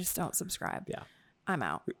just don't subscribe. Yeah. I'm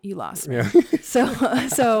out. You lost me. Yeah.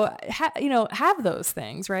 So have those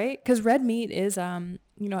things, right? Because red meat is,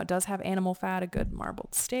 it does have animal fat, a good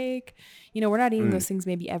marbled steak. We're not eating those things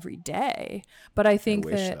maybe every day, but I think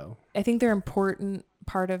I think they're important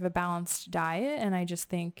part of a balanced diet. And I just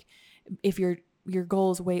think if your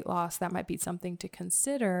goal is weight loss, that might be something to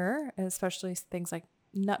consider, especially things like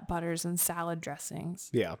nut butters and salad dressings.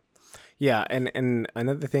 Yeah. Yeah. And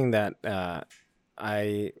another thing that,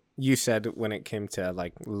 you said when it came to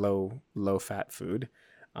like low fat food,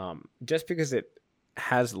 just because it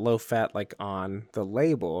has low fat like on the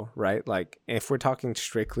label, right? Like if we're talking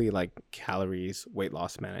strictly like calories, weight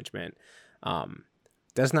loss management,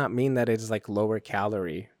 does not mean that it's like lower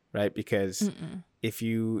calorie, right? Because if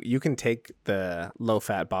you can take the low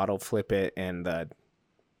fat bottle, flip it, and the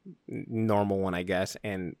normal one, I guess,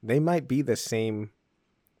 and they might be the same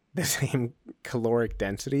caloric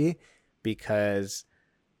density, because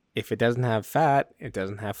if it doesn't have fat, it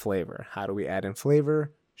doesn't have flavor. How do we add in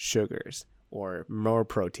flavor? Sugars or more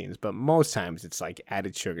proteins. But most times it's like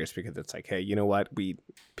added sugars, because it's like, hey, you know what?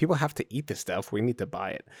 People have to eat this stuff. We need to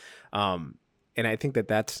buy it. And I think that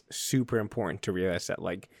that's super important to realize, that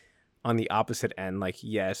like on the opposite end, like,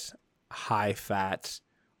 yes, high fats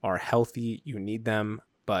are healthy. You need them,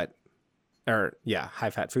 high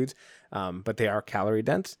fat foods, but they are calorie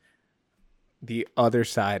dense. The other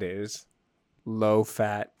side is low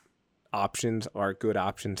fat options are good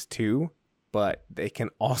options too, but they can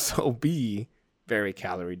also be very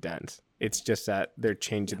calorie dense. It's just that they're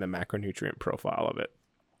changing the macronutrient profile of it,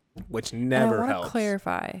 which never helps. I want to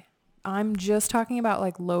clarify. I'm just talking about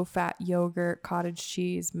like low fat yogurt, cottage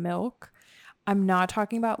cheese, milk. I'm not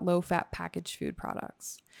talking about low fat packaged food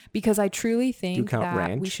products, because I truly think that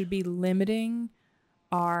ranch? We should be limiting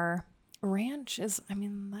our ranch that's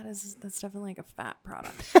definitely like a fat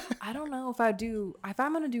product. I don't know if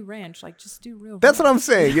I'm going to do ranch, like just do real. That's ranch. What I'm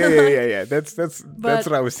saying. Yeah. That's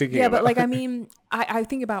what I was thinking about. Yeah, but like, I mean, I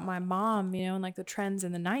think about my mom, and like the trends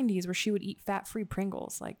in the 90s where she would eat fat-free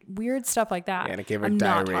Pringles, like weird stuff like that. Yeah, and it gave her I'm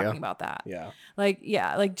diarrhea. not talking about that. Yeah.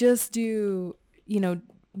 Like just do,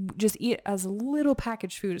 just eat as little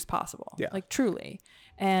packaged food as possible. Yeah. Like truly.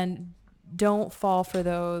 And don't fall for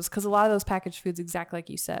those, because a lot of those packaged foods, exactly like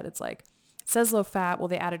you said, it's like, it says low fat, well,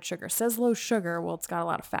 they added sugar. It says low sugar, well, it's got a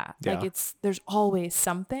lot of fat. Yeah. Like there's always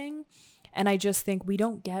something. And I just think we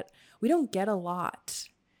don't get a lot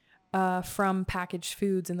from packaged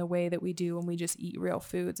foods in the way that we do when we just eat real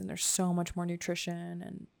foods, and there's so much more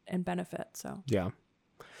nutrition and benefit. So yeah,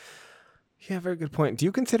 very good point. Do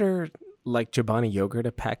you consider like Chobani yogurt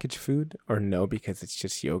a packaged food, or no, because it's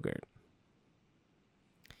just yogurt?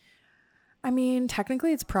 I mean,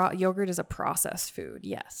 technically yogurt is a processed food.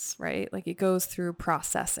 Yes. Right. Like it goes through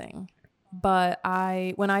processing, but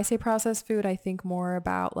when I say processed food, I think more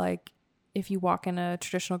about like, if you walk in a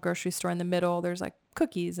traditional grocery store, in the middle, there's like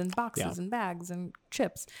cookies and boxes and bags and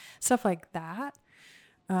chips, stuff like that.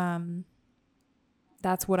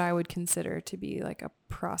 That's what I would consider to be like a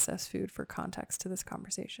processed food for context to this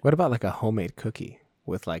conversation. What about like a homemade cookie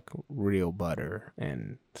with like real butter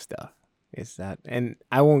and stuff? Is that, and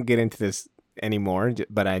I won't get into this anymore,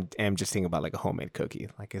 but I am just thinking about like a homemade cookie.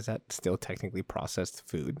 Like, is that still technically processed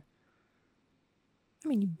food? I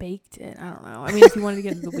mean, you baked it. I don't know. I mean, if you wanted to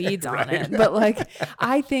get into the weeds on it, but like,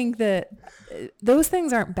 I think that those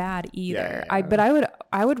things aren't bad either. Yeah. But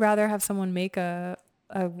I would rather have someone make a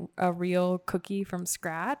real cookie from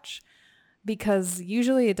scratch, because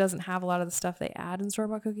usually it doesn't have a lot of the stuff they add in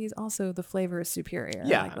store-bought cookies. Also, the flavor is superior.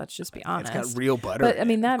 Yeah. Like, let's just be honest. It's got real butter. But I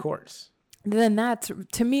mean, of course. Then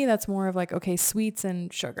to me, that's more of like, okay, sweets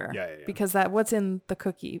and sugar. Yeah. Because what's in the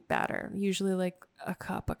cookie batter? Usually like a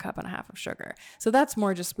cup and a half of sugar. So that's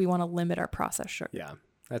more just, we want to limit our processed sugar. Yeah,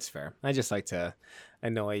 that's fair. I just like to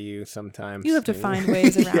annoy you sometimes. You have to find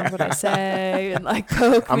ways around what I say and like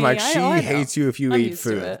poke me. I'm like, she hates you if you eat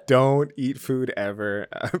food. Don't eat food ever.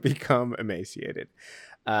 Become emaciated.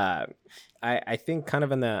 I think kind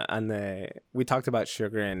of on the we talked about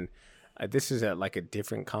sugar, and this is like a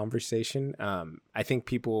different conversation. I think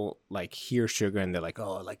people like hear sugar and they're like,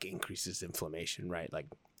 oh, it like increases inflammation, right? Like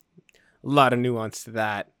a lot of nuance to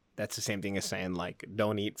that. That's the same thing as saying like,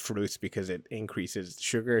 don't eat fruits because it increases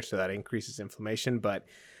sugar, so that increases inflammation. But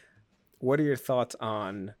what are your thoughts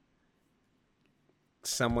on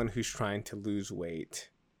someone who's trying to lose weight,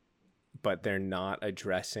 but they're not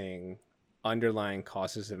addressing underlying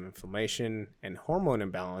causes of inflammation and hormone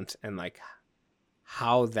imbalance, and like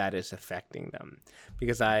how that is affecting them?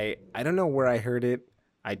 Because I don't know where I heard it.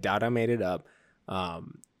 I doubt I made it up.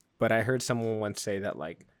 But I heard someone once say that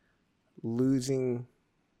like losing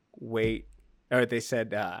weight, or they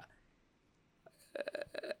said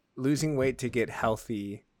losing weight to get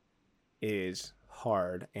healthy is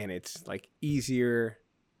hard, and it's like easier.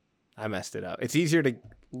 I messed it up. It's easier to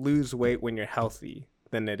lose weight when you're healthy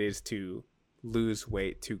than it is to lose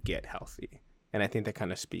weight to get healthy. And I think that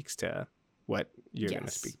kind of speaks to what you're going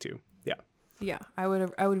to speak to. Yeah. Yeah, I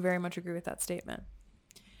would very much agree with that statement.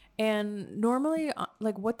 And normally,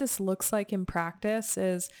 like what this looks like in practice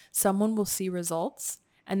is someone will see results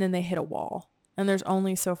and then they hit a wall and there's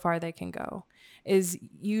only so far they can go, is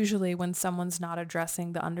usually when someone's not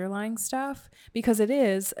addressing the underlying stuff, because it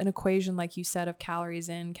is an equation, like you said, of calories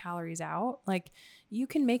in, calories out. Like you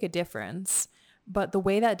can make a difference, but the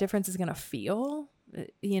way that difference is going to feel,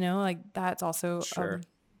 like that's also, Sure.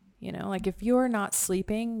 like if you're not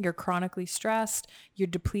sleeping, you're chronically stressed, you're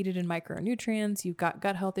depleted in micronutrients, you've got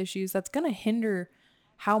gut health issues, that's going to hinder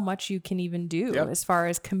how much you can even do as far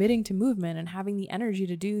as committing to movement and having the energy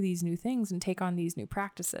to do these new things and take on these new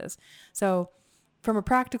practices. So from a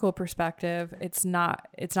practical perspective, it's not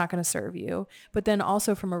going to serve you. But then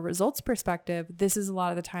also from a results perspective, this is a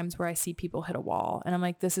lot of the times where I see people hit a wall and I'm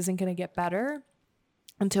like, this isn't going to get better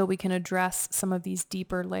until we can address some of these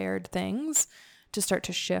deeper layered things to start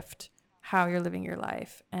to shift how you're living your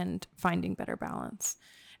life and finding better balance.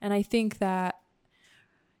 And I think that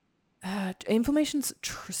inflammation's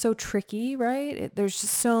so tricky, right? There's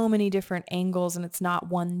just so many different angles and it's not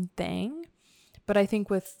one thing. But I think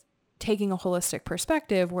with taking a holistic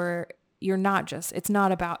perspective where it's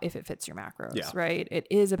not about if it fits your macros, right? It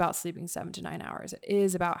is about sleeping 7 to 9 hours. It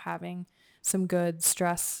is about having some good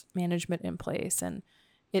stress management in place. And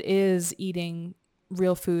it is eating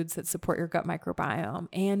real foods that support your gut microbiome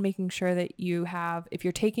and making sure that you have, if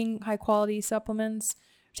you're taking high quality supplements,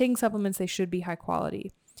 they should be high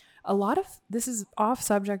quality. A lot of this is off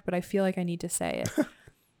subject, but I feel like I need to say it.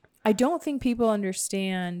 I don't think people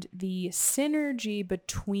understand the synergy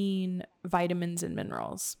between vitamins and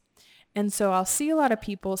minerals. And so I'll see a lot of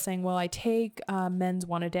people saying, well, I take men's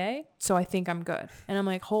 1 a day, so I think I'm good. And I'm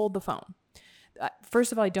like, hold the phone.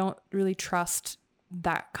 First of all, I don't really trust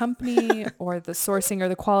that company or the sourcing or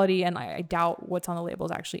the quality. And I doubt what's on the label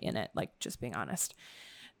is actually in it, like just being honest.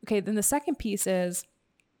 Okay, then the second piece is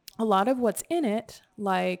a lot of what's in it,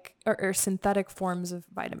 like are synthetic forms of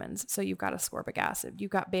vitamins. So you've got ascorbic acid,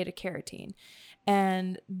 you've got beta carotene,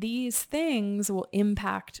 and these things will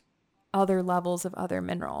impact other levels of other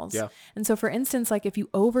minerals. Yeah. And so for instance, like if you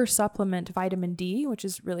over supplement vitamin D, which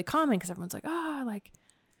is really common because everyone's like,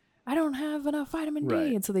 I don't have enough vitamin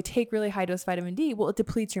D. And so they take really high dose vitamin D. Well, it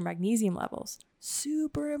depletes your magnesium levels.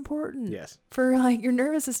 Super important for like your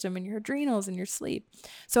nervous system and your adrenals and your sleep.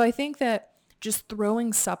 So I think that just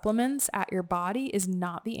throwing supplements at your body is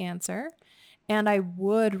not the answer. And I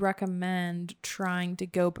would recommend trying to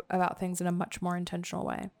go about things in a much more intentional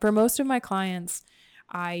way. For most of my clients,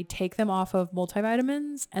 I take them off of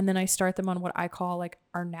multivitamins and then I start them on what I call like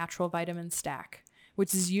our natural vitamin stack,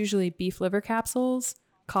 which is usually beef liver capsules,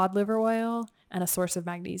 cod liver oil, and a source of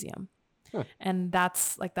magnesium. And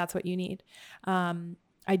that's what you need.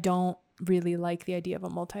 I don't really like the idea of a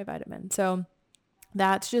multivitamin. So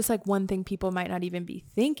that's just like one thing people might not even be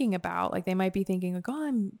thinking about. Like they might be thinking like,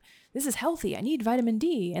 this is healthy, I need vitamin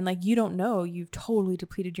D. And like, you don't know, you've totally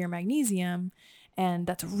depleted your magnesium. And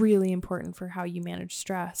that's really important for how you manage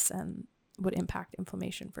stress and would impact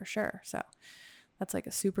inflammation for sure. So that's like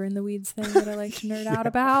a super in the weeds thing that I like to nerd out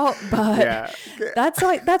about. But that's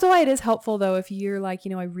why it is helpful though. If you're like,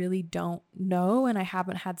 I really don't know and I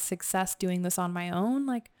haven't had success doing this on my own,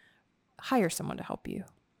 like hire someone to help you.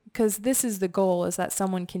 Because this is the goal, is that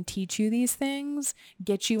someone can teach you these things,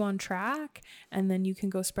 get you on track, and then you can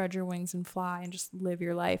go spread your wings and fly and just live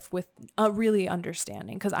your life with a really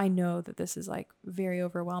understanding. Because I know that this is like very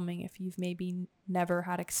overwhelming if you've maybe never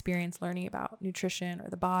had experience learning about nutrition or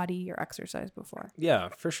the body or exercise before. Yeah,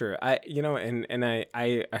 for sure. I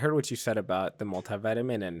heard what you said about the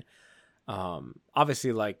multivitamin, and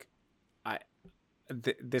obviously like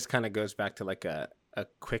this kind of goes back to like a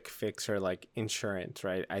quick fix or like insurance,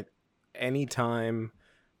 right? Anytime,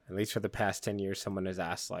 at least for the past 10 years, someone has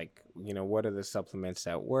asked like, what are the supplements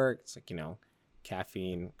that work? It's like,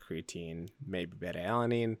 caffeine, creatine, maybe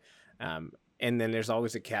beta-alanine. And then there's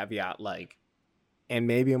always a caveat like, and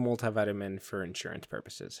maybe a multivitamin for insurance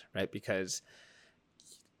purposes, right? Because,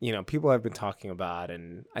 people have been talking about,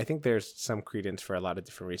 and I think there's some credence for a lot of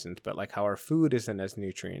different reasons, but like how our food isn't as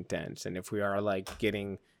nutrient dense. And if we are like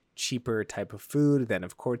getting cheaper type of food, then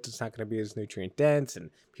of course it's not going to be as nutrient dense,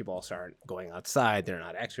 and people also aren't going outside, they're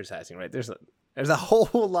not exercising, right? There's a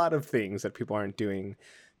whole lot of things that people aren't doing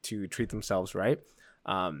to treat themselves right.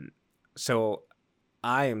 So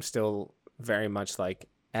I am still very much like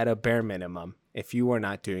at a bare minimum, if you are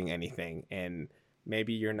not doing anything and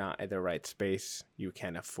maybe you're not at the right space, you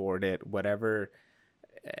can't afford it, whatever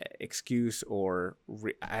excuse or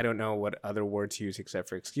I don't know what other words to use except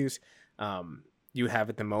for excuse you have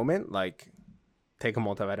at the moment, like take a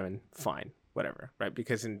multivitamin, fine, whatever, right?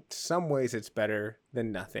 Because in some ways it's better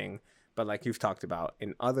than nothing, but like you've talked about,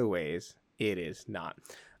 in other ways it is not.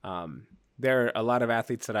 There are a lot of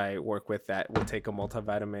athletes that I work with that will take a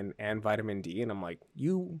multivitamin and vitamin D, and I'm like,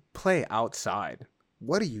 you play outside,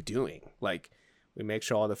 what are you doing? Like, we make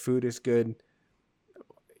sure all the food is good.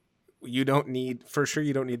 You don't need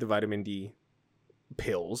the vitamin D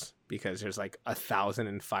pills because there's like 1,000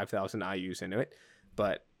 and 5,000 IUs into it.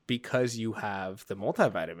 But because you have the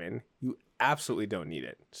multivitamin, you absolutely don't need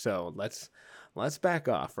it. So let's back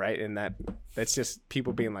off, right? And that's just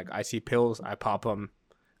people being like, I see pills, I pop them,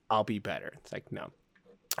 I'll be better. It's like, no.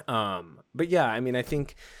 But yeah, I mean, I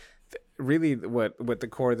think really what the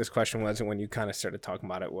core of this question was, and when you kind of started talking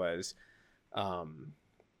about it, was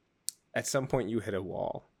at some point you hit a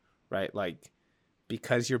wall, right? Like,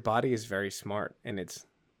 because your body is very smart and it's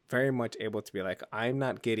very much able to be like, I'm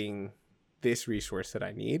not getting this resource that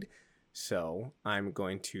I need, so I'm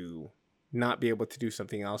going to not be able to do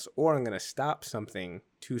something else, or I'm going to stop something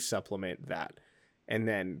to supplement that. And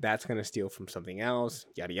then that's going to steal from something else,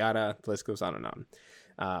 yada, yada. The list goes on and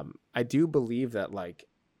on. I do believe that, like,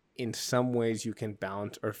 in some ways you can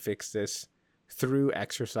balance or fix this through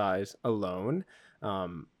exercise alone.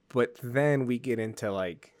 But then we get into,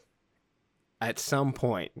 like, at some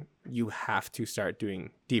point you have to start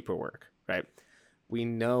doing deeper work, right? We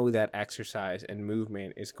know that exercise and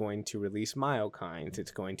movement is going to release myokines.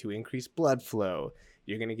 It's going to increase blood flow.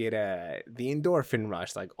 You're going to get the endorphin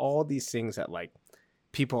rush, like all these things that, like,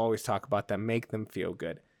 people always talk about that make them feel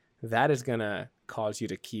good. That is going to cause you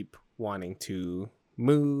to keep wanting to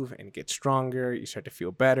move and get stronger. You start to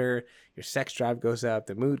feel better. Your sex drive goes up.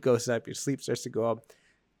 The mood goes up. Your sleep starts to go up.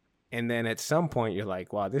 And then at some point you're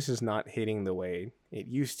like, wow, this is not hitting the way it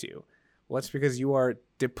used to. Well, it's because you are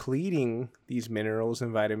depleting these minerals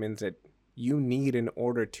and vitamins that you need in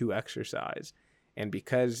order to exercise. And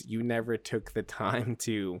because you never took the time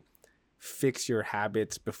to fix your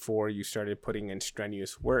habits before you started putting in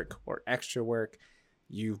strenuous work or extra work,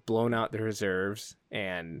 you've blown out the reserves,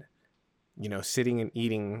 and, you know, sitting and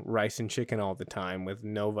eating rice and chicken all the time with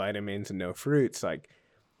no vitamins and no fruits, like,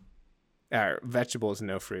 vegetables and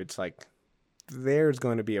no fruits, like, there's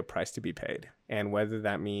going to be a price to be paid. And whether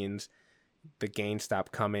that means the gains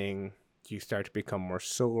stop coming, you start to become more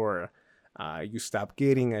sore, you stop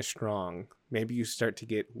getting as strong, maybe you start to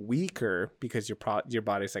get weaker because your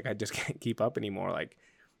body's like, I just can't keep up anymore. Like,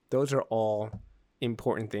 those are all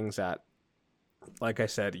important things that, like I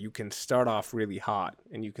said, you can start off really hot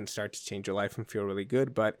and you can start to change your life and feel really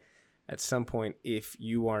good. But at some point, if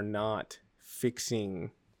you are not fixing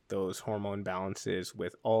those hormone balances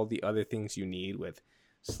with all the other things you need with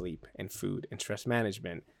sleep and food and stress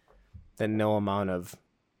management, then no amount of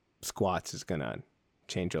squats is going to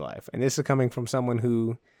change your life. And this is coming from someone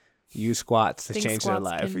who used squats to change their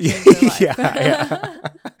life. Yeah.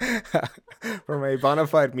 From a bona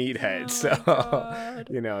fide meathead. So,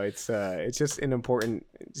 you know, it's just important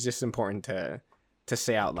to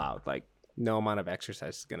say out loud, like, no amount of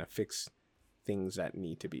exercise is going to fix things that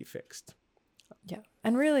need to be fixed. Yeah.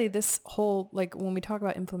 And really, this whole, like, when we talk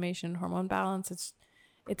about inflammation and hormone balance,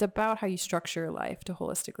 it's about how you structure your life to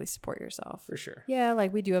holistically support yourself. For sure. Yeah,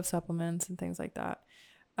 like, we do have supplements and things like that.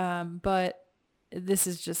 But this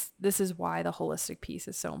is why the holistic piece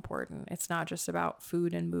is so important. It's not just about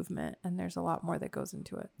food and movement, and there's a lot more that goes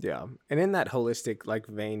into it. Yeah. And in that holistic, like,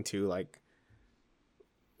 vein too, like,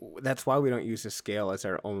 that's why we don't use the scale as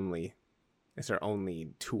our only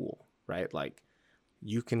tool, right? Like,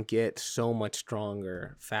 you can get so much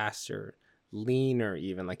stronger, faster, leaner,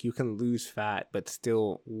 even. Like, you can lose fat but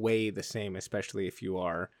still weigh the same, especially if you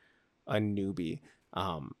are a newbie.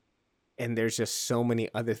 And there's just so many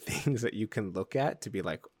other things that you can look at to be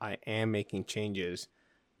like, I am making changes.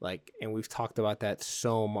 Like, and we've talked about that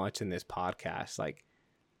so much in this podcast, like,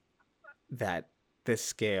 that the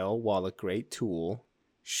scale, while a great tool,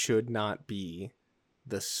 should not be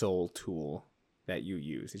the sole tool that you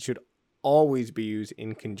use. It should always be used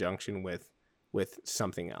in conjunction with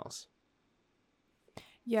something else.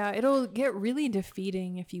 Yeah, it'll get really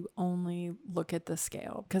defeating if you only look at the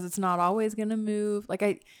scale, because it's not always going to move.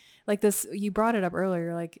 Like this, you brought it up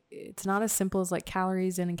earlier, like, it's not as simple as like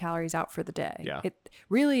calories in and calories out for the day. Yeah.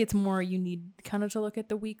 It's more, you need kind of to look at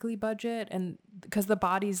the weekly budget, and because the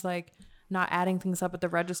body's like not adding things up at the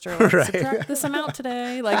register, like, right, subtract this amount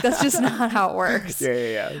today. Like, that's just not how it works.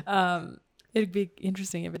 Yeah. It'd be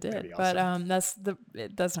interesting if it That'd did, be but awesome.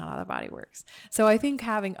 that's not how the body works. So I think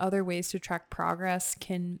having other ways to track progress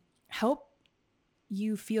can help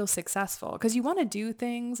you feel successful, because you want to do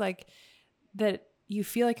things like that you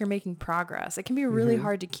feel like you're making progress. It can be really Mm-hmm.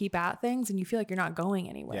 hard to keep at things and you feel like you're not going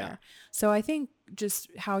anywhere. Yeah. So I think just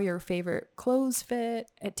how your favorite clothes fit,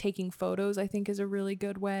 at taking photos, I think is a really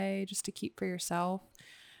good way just to keep for yourself.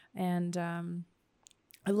 And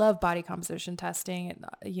I love body composition testing.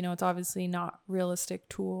 It's obviously not realistic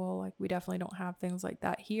tool. Like, we definitely don't have things like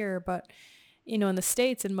that here, but in the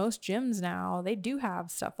States and most gyms now, they do have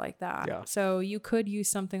stuff like that. Yeah. So you could use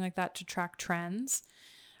something like that to track trends.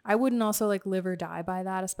 I wouldn't also like live or die by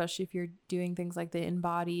that, especially if you're doing things like the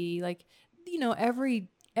InBody. Like,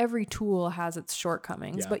 every tool has its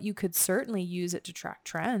shortcomings, Yeah. but you could certainly use it to track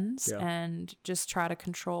trends Yeah. and just try to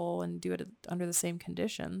control and do it under the same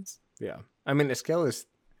conditions. Yeah. I mean, the scale is,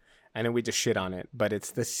 I know we just shit on it, but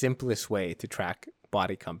it's the simplest way to track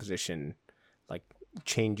body composition, like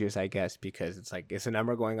changes, I guess, because it's like, it's a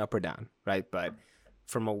number going up or down, right? But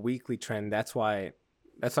from a weekly trend, that's why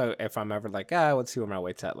if I'm ever like, let's see where my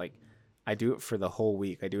weight's at, like, I do it for the whole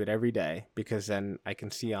week. I do it every day, because then I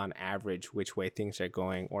can see on average which way things are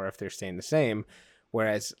going or if they're staying the same.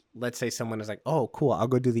 Whereas, let's say someone is like, oh, cool, I'll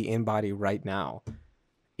go do the InBody right now.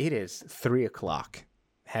 It is 3:00.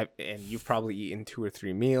 And you've probably eaten 2 or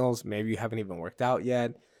 3 meals. Maybe you haven't even worked out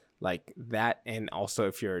yet. Like that. And also,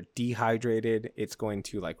 if you're dehydrated, it's going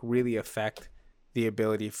to like really affect the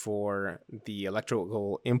ability for the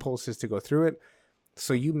electrical impulses to go through it.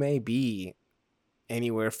 So you may be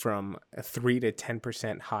anywhere from 3 to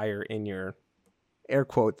 10% higher in your air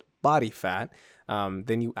quote body fat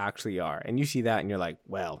than you actually are. And you see that and you're like,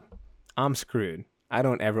 well, I'm screwed. I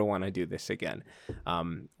don't ever want to do this again.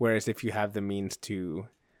 Whereas if you have the means to,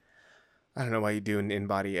 I don't know why you do an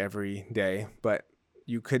InBody every day, but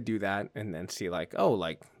you could do that and then see like, oh,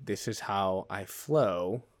 like this is how I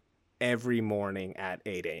flow every morning at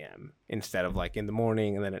 8 a.m. instead of like in the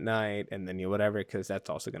morning and then at night and then whatever, because that's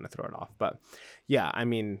also going to throw it off. But yeah, I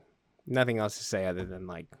mean, nothing else to say other than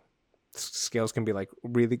like scales can be like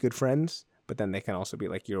really good friends, but then they can also be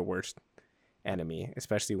like your worst enemy,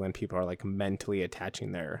 especially when people are like mentally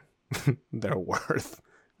attaching their their worth.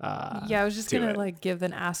 I was just gonna like give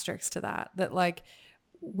an asterisk to that like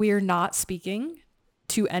we're not speaking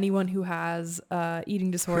to anyone who has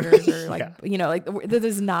eating disorders or like like that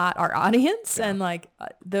is not our audience. And like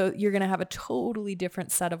you're gonna have a totally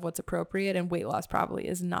different set of what's appropriate, and weight loss probably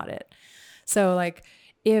is not it. So like,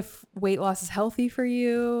 if weight loss is healthy for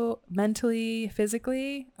you mentally,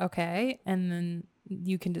 physically, okay, and then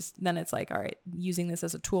you can then it's like, all right, using this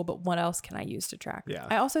as a tool, but what else can I use to track?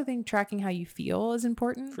 I also think tracking how you feel is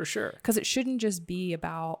important, for sure, because it shouldn't just be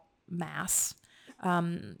about mass.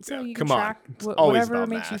 So you can come track whatever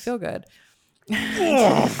makes mass. you feel good.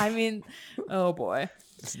 I mean, oh boy.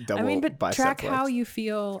 But track how you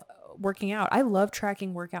feel working out. I love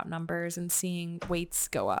tracking workout numbers and seeing weights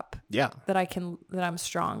go up. Yeah. That I'm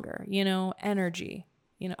stronger, energy,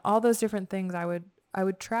 all those different things I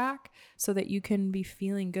would track, so that you can be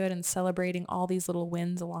feeling good and celebrating all these little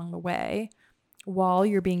wins along the way while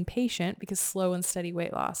you're being patient, because slow and steady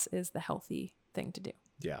weight loss is the healthy thing to do.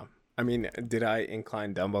 Yeah. I mean, did I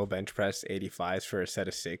incline dumbbell bench press 85s for a set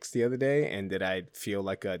of 6 the other day? And did I feel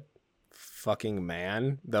like a fucking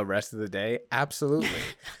man the rest of the day? Absolutely.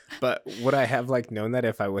 But would I have like known that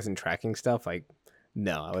if I wasn't tracking stuff? Like,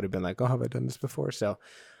 no, I would have been like, oh, have I done this before? So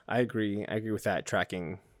I agree with that.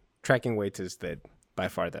 Tracking weights is by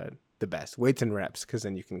far the best. Weights and reps, because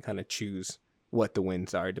then you can kind of choose what the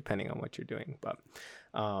wins are depending on what you're doing. But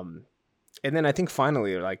and then I think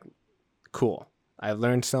finally, like, cool, I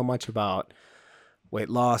learned so much about weight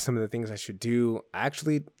loss, some of the things I should do. I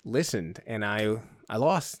actually listened, and I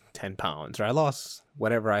lost 10 pounds, or I lost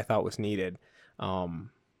whatever I thought was needed.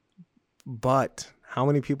 But how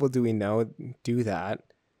many people do we know do that,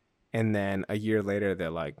 and then a year later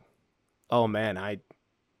they're like, oh man,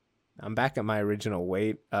 I'm back at my original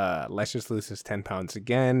weight. Let's just lose this 10 pounds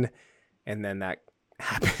again. And then that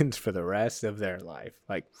happens for the rest of their life.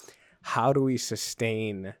 Like, how do we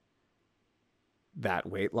sustain that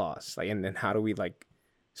weight loss? Like, and then how do we like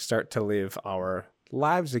start to live our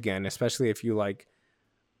lives again, especially if you like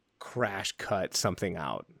crash cut something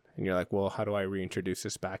out and you're like, well, how do I reintroduce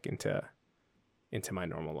this back into my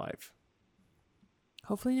normal life?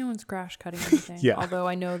 Hopefully no one's crash cutting anything. Yeah. Although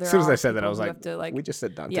I know there are. As soon as I said that, I was like, to, like, we just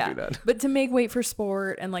said not to do that. But to make weight for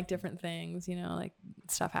sport and like different things, like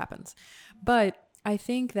stuff happens. But I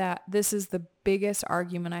think that this is the biggest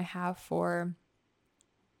argument I have for,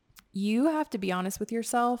 you have to be honest with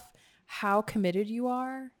yourself how committed you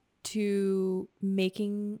are to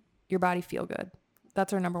making your body feel good.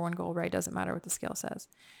 That's our number one goal, right? Doesn't matter what the scale says.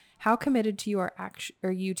 How committed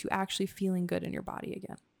are you to actually feeling good in your body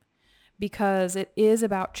again? Because it is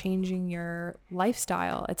about changing your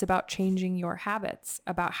lifestyle. It's about changing your habits,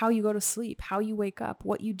 about how you go to sleep, how you wake up,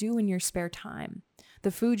 what you do in your spare time,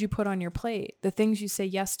 the food you put on your plate, the things you say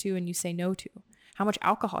yes to and you say no to, how much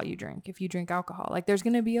alcohol you drink if you drink alcohol. Like there's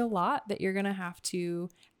going to be a lot that you're going to have to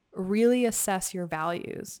really assess your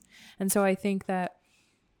values. And so I think that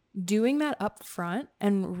doing that up front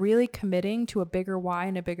and really committing to a bigger why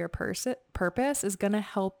and a bigger purpose is going to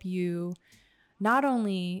help you not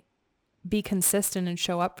only be consistent and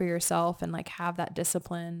show up for yourself and like have that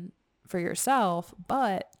discipline for yourself,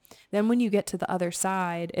 but then when you get to the other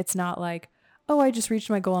side, it's not like, oh, I just reached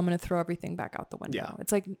my goal, I'm going to throw everything back out the window. Yeah.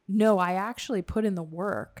 It's like, no, I actually put in the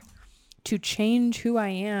work to change who I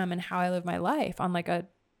am and how I live my life on like a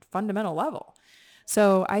fundamental level.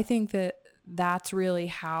 So I think that that's really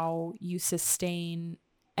how you sustain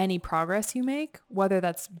any progress you make, whether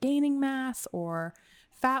that's gaining mass or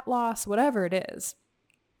fat loss, whatever it is.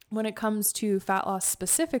 When it comes to fat loss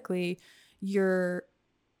specifically, you're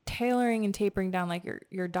tailoring and tapering down like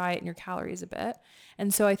your diet and your calories a bit.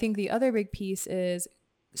 And so I think the other big piece is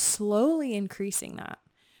slowly increasing that,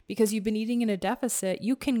 because you've been eating in a deficit.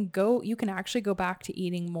 You can actually go back to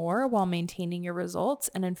eating more while maintaining your results.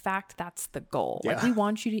 And in fact, that's the goal. Yeah. Like we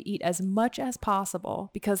want you to eat as much as possible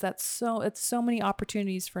because it's so many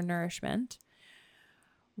opportunities for nourishment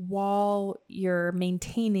while you're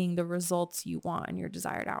maintaining the results you want and your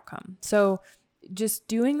desired outcome. So just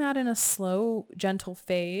doing that in a slow, gentle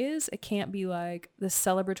phase. It can't be like the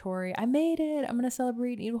celebratory, I made it, I'm going to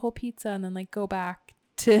celebrate and eat a whole pizza and then like go back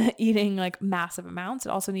to eating like massive amounts. It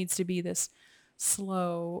also needs to be this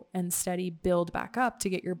slow and steady build back up to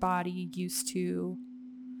get your body used to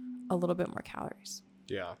a little bit more calories.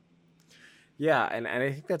 Yeah. Yeah. And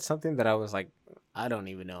I think that's something that I was like, I don't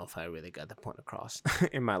even know if I really got the point across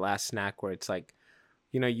in my last snack, where it's like,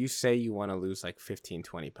 you know, you say you want to lose like 15,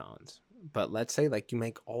 20 pounds, but let's say like you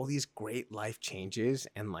make all these great life changes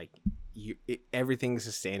and like everything is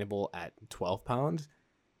sustainable at 12 pounds,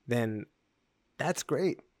 then that's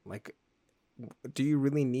great. Like, do you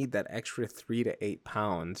really need that extra 3 to 8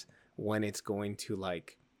 pounds when it's going to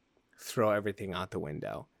like throw everything out the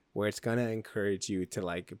window, where it's going to encourage you to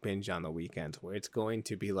like binge on the weekends, where it's going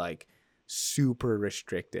to be like super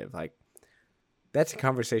restrictive? Like, that's a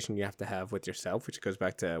conversation you have to have with yourself, which goes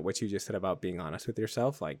back to what you just said about being honest with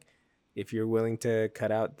yourself. Like, if you're willing to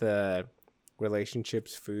cut out the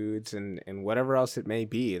relationships, foods, and whatever else it may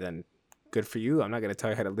be, then good for you. I'm not going to tell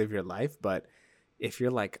you how to live your life, but if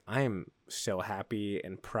you're like, I am so happy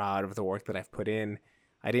and proud of the work that I've put in.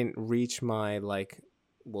 I didn't reach my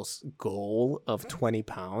goal of 20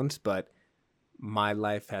 pounds, but my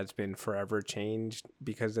life has been forever changed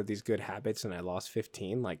because of these good habits, and I lost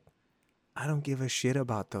 15. Like, I don't give a shit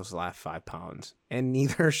about those last 5 pounds, and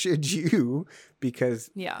neither should you,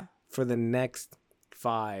 because for the next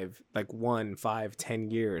 10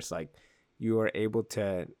 years, like, you are able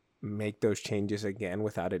to make those changes again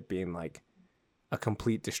without it being like a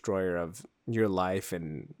complete destroyer of your life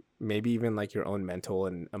and maybe even like your own mental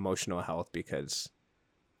and emotional health, because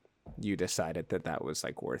you decided that was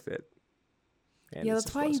like worth it. And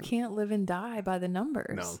that's why you can't live and die by the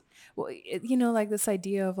numbers. No. Well, like this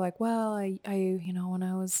idea of like, well, I when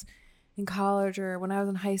I was in college or when I was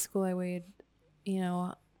in high school, I weighed,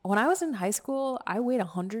 when I was in high school, I weighed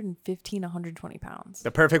 115, 120 pounds.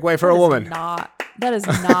 The perfect way for a woman. That is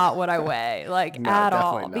not what I weigh, like, no, at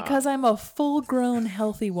all. Not. Because I'm a full-grown,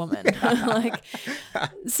 healthy woman.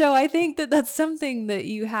 So I think that's something that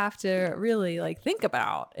you have to really like think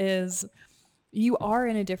about is you are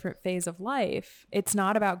in a different phase of life. It's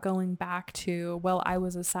not about going back to, well, I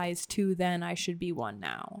was a size 2 then, I should be 1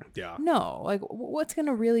 now. Yeah. No, like what's going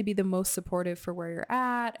to really be the most supportive for where you're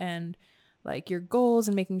at and like your goals,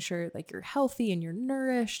 and making sure like you're healthy and you're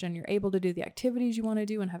nourished and you're able to do the activities you want to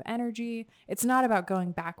do and have energy. It's not about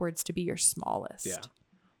going backwards to be your smallest.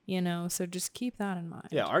 Yeah. So just keep that in mind.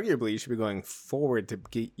 Yeah, arguably you should be going forward to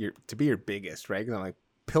be your biggest, right? Like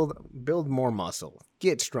build more muscle,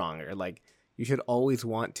 get stronger. Like, you should always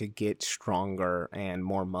want to get stronger and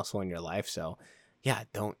more muscle in your life. So yeah,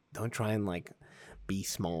 don't try and like be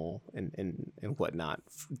small and whatnot.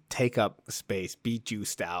 Take up space, be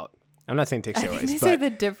juiced out. I'm not saying take steroids. These are the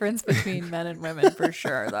difference between men and women for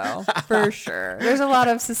sure, though. For sure. There's a lot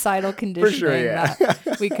of societal conditioning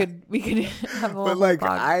that we could have a whole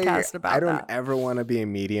podcast about. I don't ever want to be a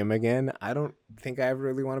medium again. I don't think I ever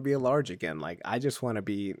really want to be a large again. Like, I just want to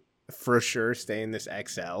be, for sure, stay in this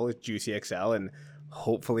XL, juicy XL, and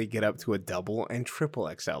hopefully get up to a double and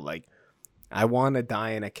triple XL. Like, I want to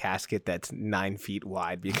die in a casket that's 9 feet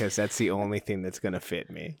wide because that's the only thing that's going to fit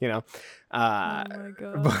me, you know? Oh my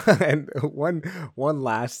God. But, and one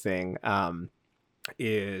last thing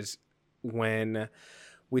is when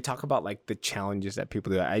we talk about like the challenges that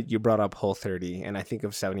people do. You brought up Whole30, and I think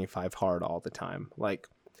of 75 Hard all the time. Like,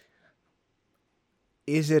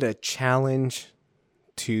 is it a challenge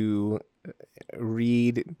to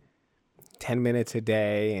read 10 minutes a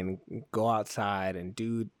day and go outside and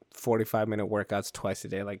do 45-minute workouts twice a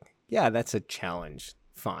day? Like, yeah, that's a challenge.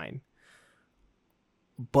 Fine.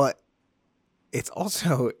 But it's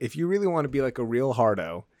also, if you really want to be like a real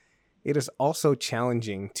hardo, it is also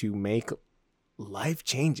challenging to make life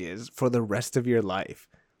changes for the rest of your life.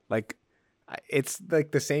 Like, it's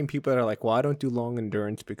like the same people that are like, well, I don't do long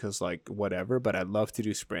endurance because like whatever, but I'd love to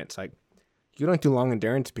do sprints. Like, you don't do long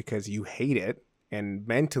endurance because you hate it, and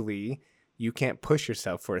mentally you can't push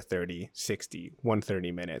yourself for 30, 60,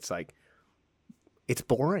 130 minutes. Like, it's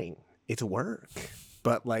boring. It's work.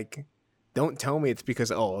 But like, don't tell me it's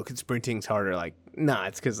because, oh, sprinting's harder. Like, nah,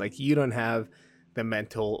 it's because like you don't have the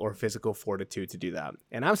mental or physical fortitude to do that.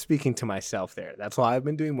 And I'm speaking to myself there. That's why I've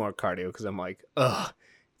been doing more cardio, because I'm like, ugh,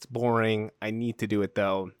 it's boring. I need to do it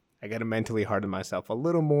though. I got to mentally harden myself a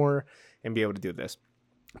little more and be able to do this.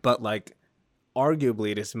 But like,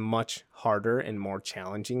 arguably, it is much harder and more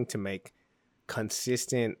challenging to make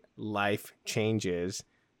consistent life changes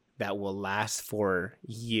that will last for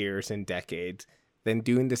years and decades than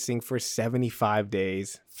doing this thing for 75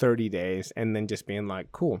 days, 30 days, and then just being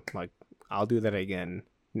like, cool, like, I'll do that again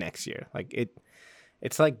next year. Like,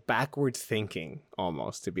 it's like backwards thinking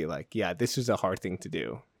almost, to be like, yeah, this is a hard thing to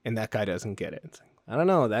do, and that guy doesn't get it. It's like, I don't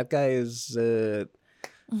know, that guy is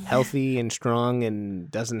healthy and strong and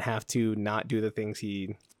doesn't have to not do the things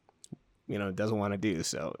he, doesn't want to do.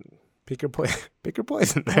 So pick your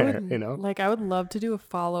poison there, Like, I would love to do a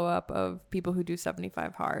follow-up of people who do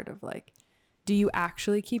 75 Hard, of like, do you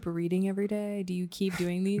actually keep reading every day? Do you keep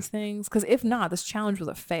doing these things? Because if not, this challenge was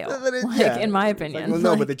a fail, in my opinion. Like, well,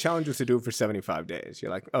 no, but the challenge was to do it for 75 days.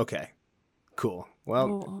 You're like, okay, cool.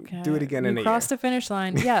 Well, do it again in a year. Crossed the finish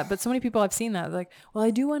line. Yeah, but so many people I've seen that, like, well,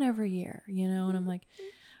 I do one every year, and I'm like,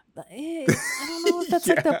 I don't know if that's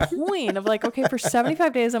like the point of like, okay, for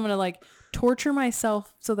 75 days, I'm going to like torture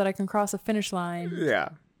myself so that I can cross a finish line. Yeah.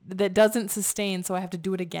 That doesn't sustain, so I have to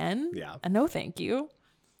do it again. Yeah. And no, thank you.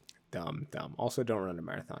 Dumb. Also, don't run a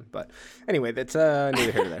marathon. But anyway, that's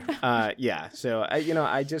neither here nor there. Yeah. So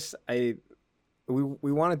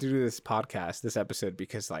we wanted to do this podcast, this episode,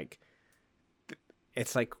 because like,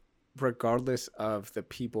 it's like, regardless of the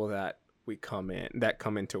people that come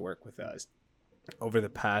in to work with us over the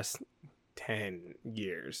past 10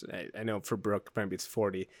 years, I know for Brooke maybe it's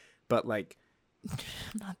 40, but like,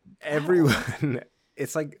 everyone,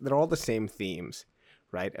 it's like they're all the same themes,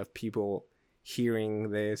 right? Of people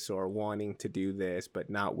hearing this or wanting to do this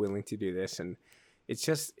but not willing to do this. And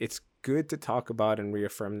it's good to talk about and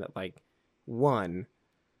reaffirm that, like, one,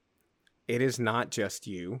 it is not just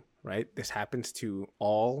you, right? This happens to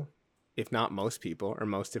all, if not most people, or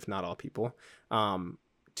most if not all people.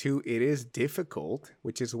 Two, it is difficult,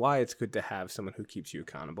 which is why it's good to have someone who keeps you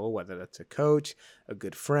accountable, whether that's a coach, a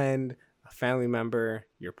good friend, a family member,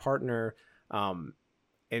 your partner. And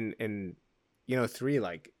three,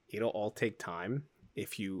 like, it'll all take time.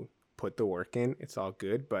 If you put the work in, it's all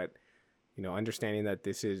good. But, understanding that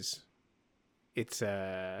it's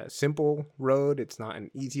a simple road. It's not an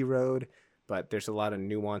easy road, but there's a lot of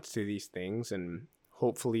nuance to these things. And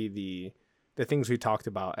hopefully the things we talked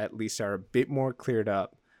about at least are a bit more cleared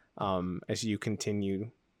up as you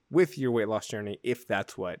continue with your weight loss journey, if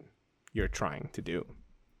that's what you're trying to do.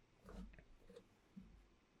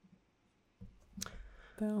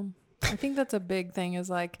 Boom. I think that's a big thing, is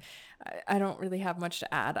like, I don't really have much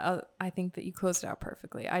to add. I think that you closed it out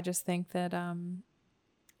perfectly. I just think that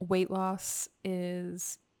weight loss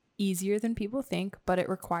is easier than people think, but it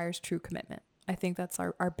requires true commitment. I think that's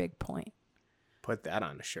our big point. Put that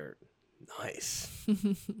on a shirt. Nice.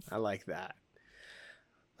 I like that.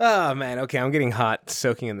 Oh, man. Okay, I'm getting hot,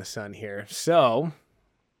 soaking in the sun here. So,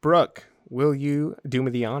 Brooke, will you do me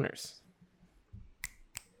the honors?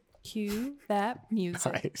 Cue that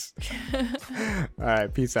music. Nice. All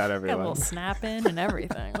right. Peace out, everyone. Got a little snapping and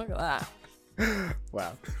everything. Look at that.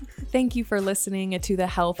 Wow. Thank you for listening to the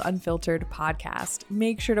Health Unfiltered podcast.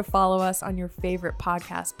 Make sure to follow us on your favorite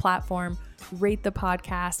podcast platform, rate the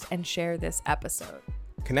podcast, and share this episode.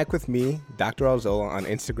 Connect with me, Dr. Alzola, on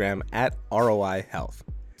Instagram at ROI Health.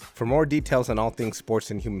 For more details on all things sports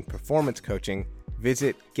and human performance coaching,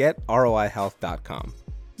 visit getroihealth.com.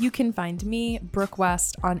 You can find me, Brooke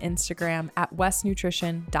West, on Instagram at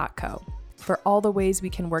westnutrition.co. For all the ways we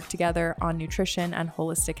can work together on nutrition and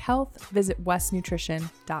holistic health, visit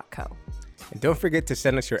westnutrition.co. And don't forget to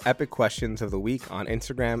send us your epic questions of the week on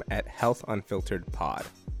Instagram at healthunfilteredpod.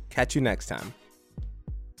 Catch you next time.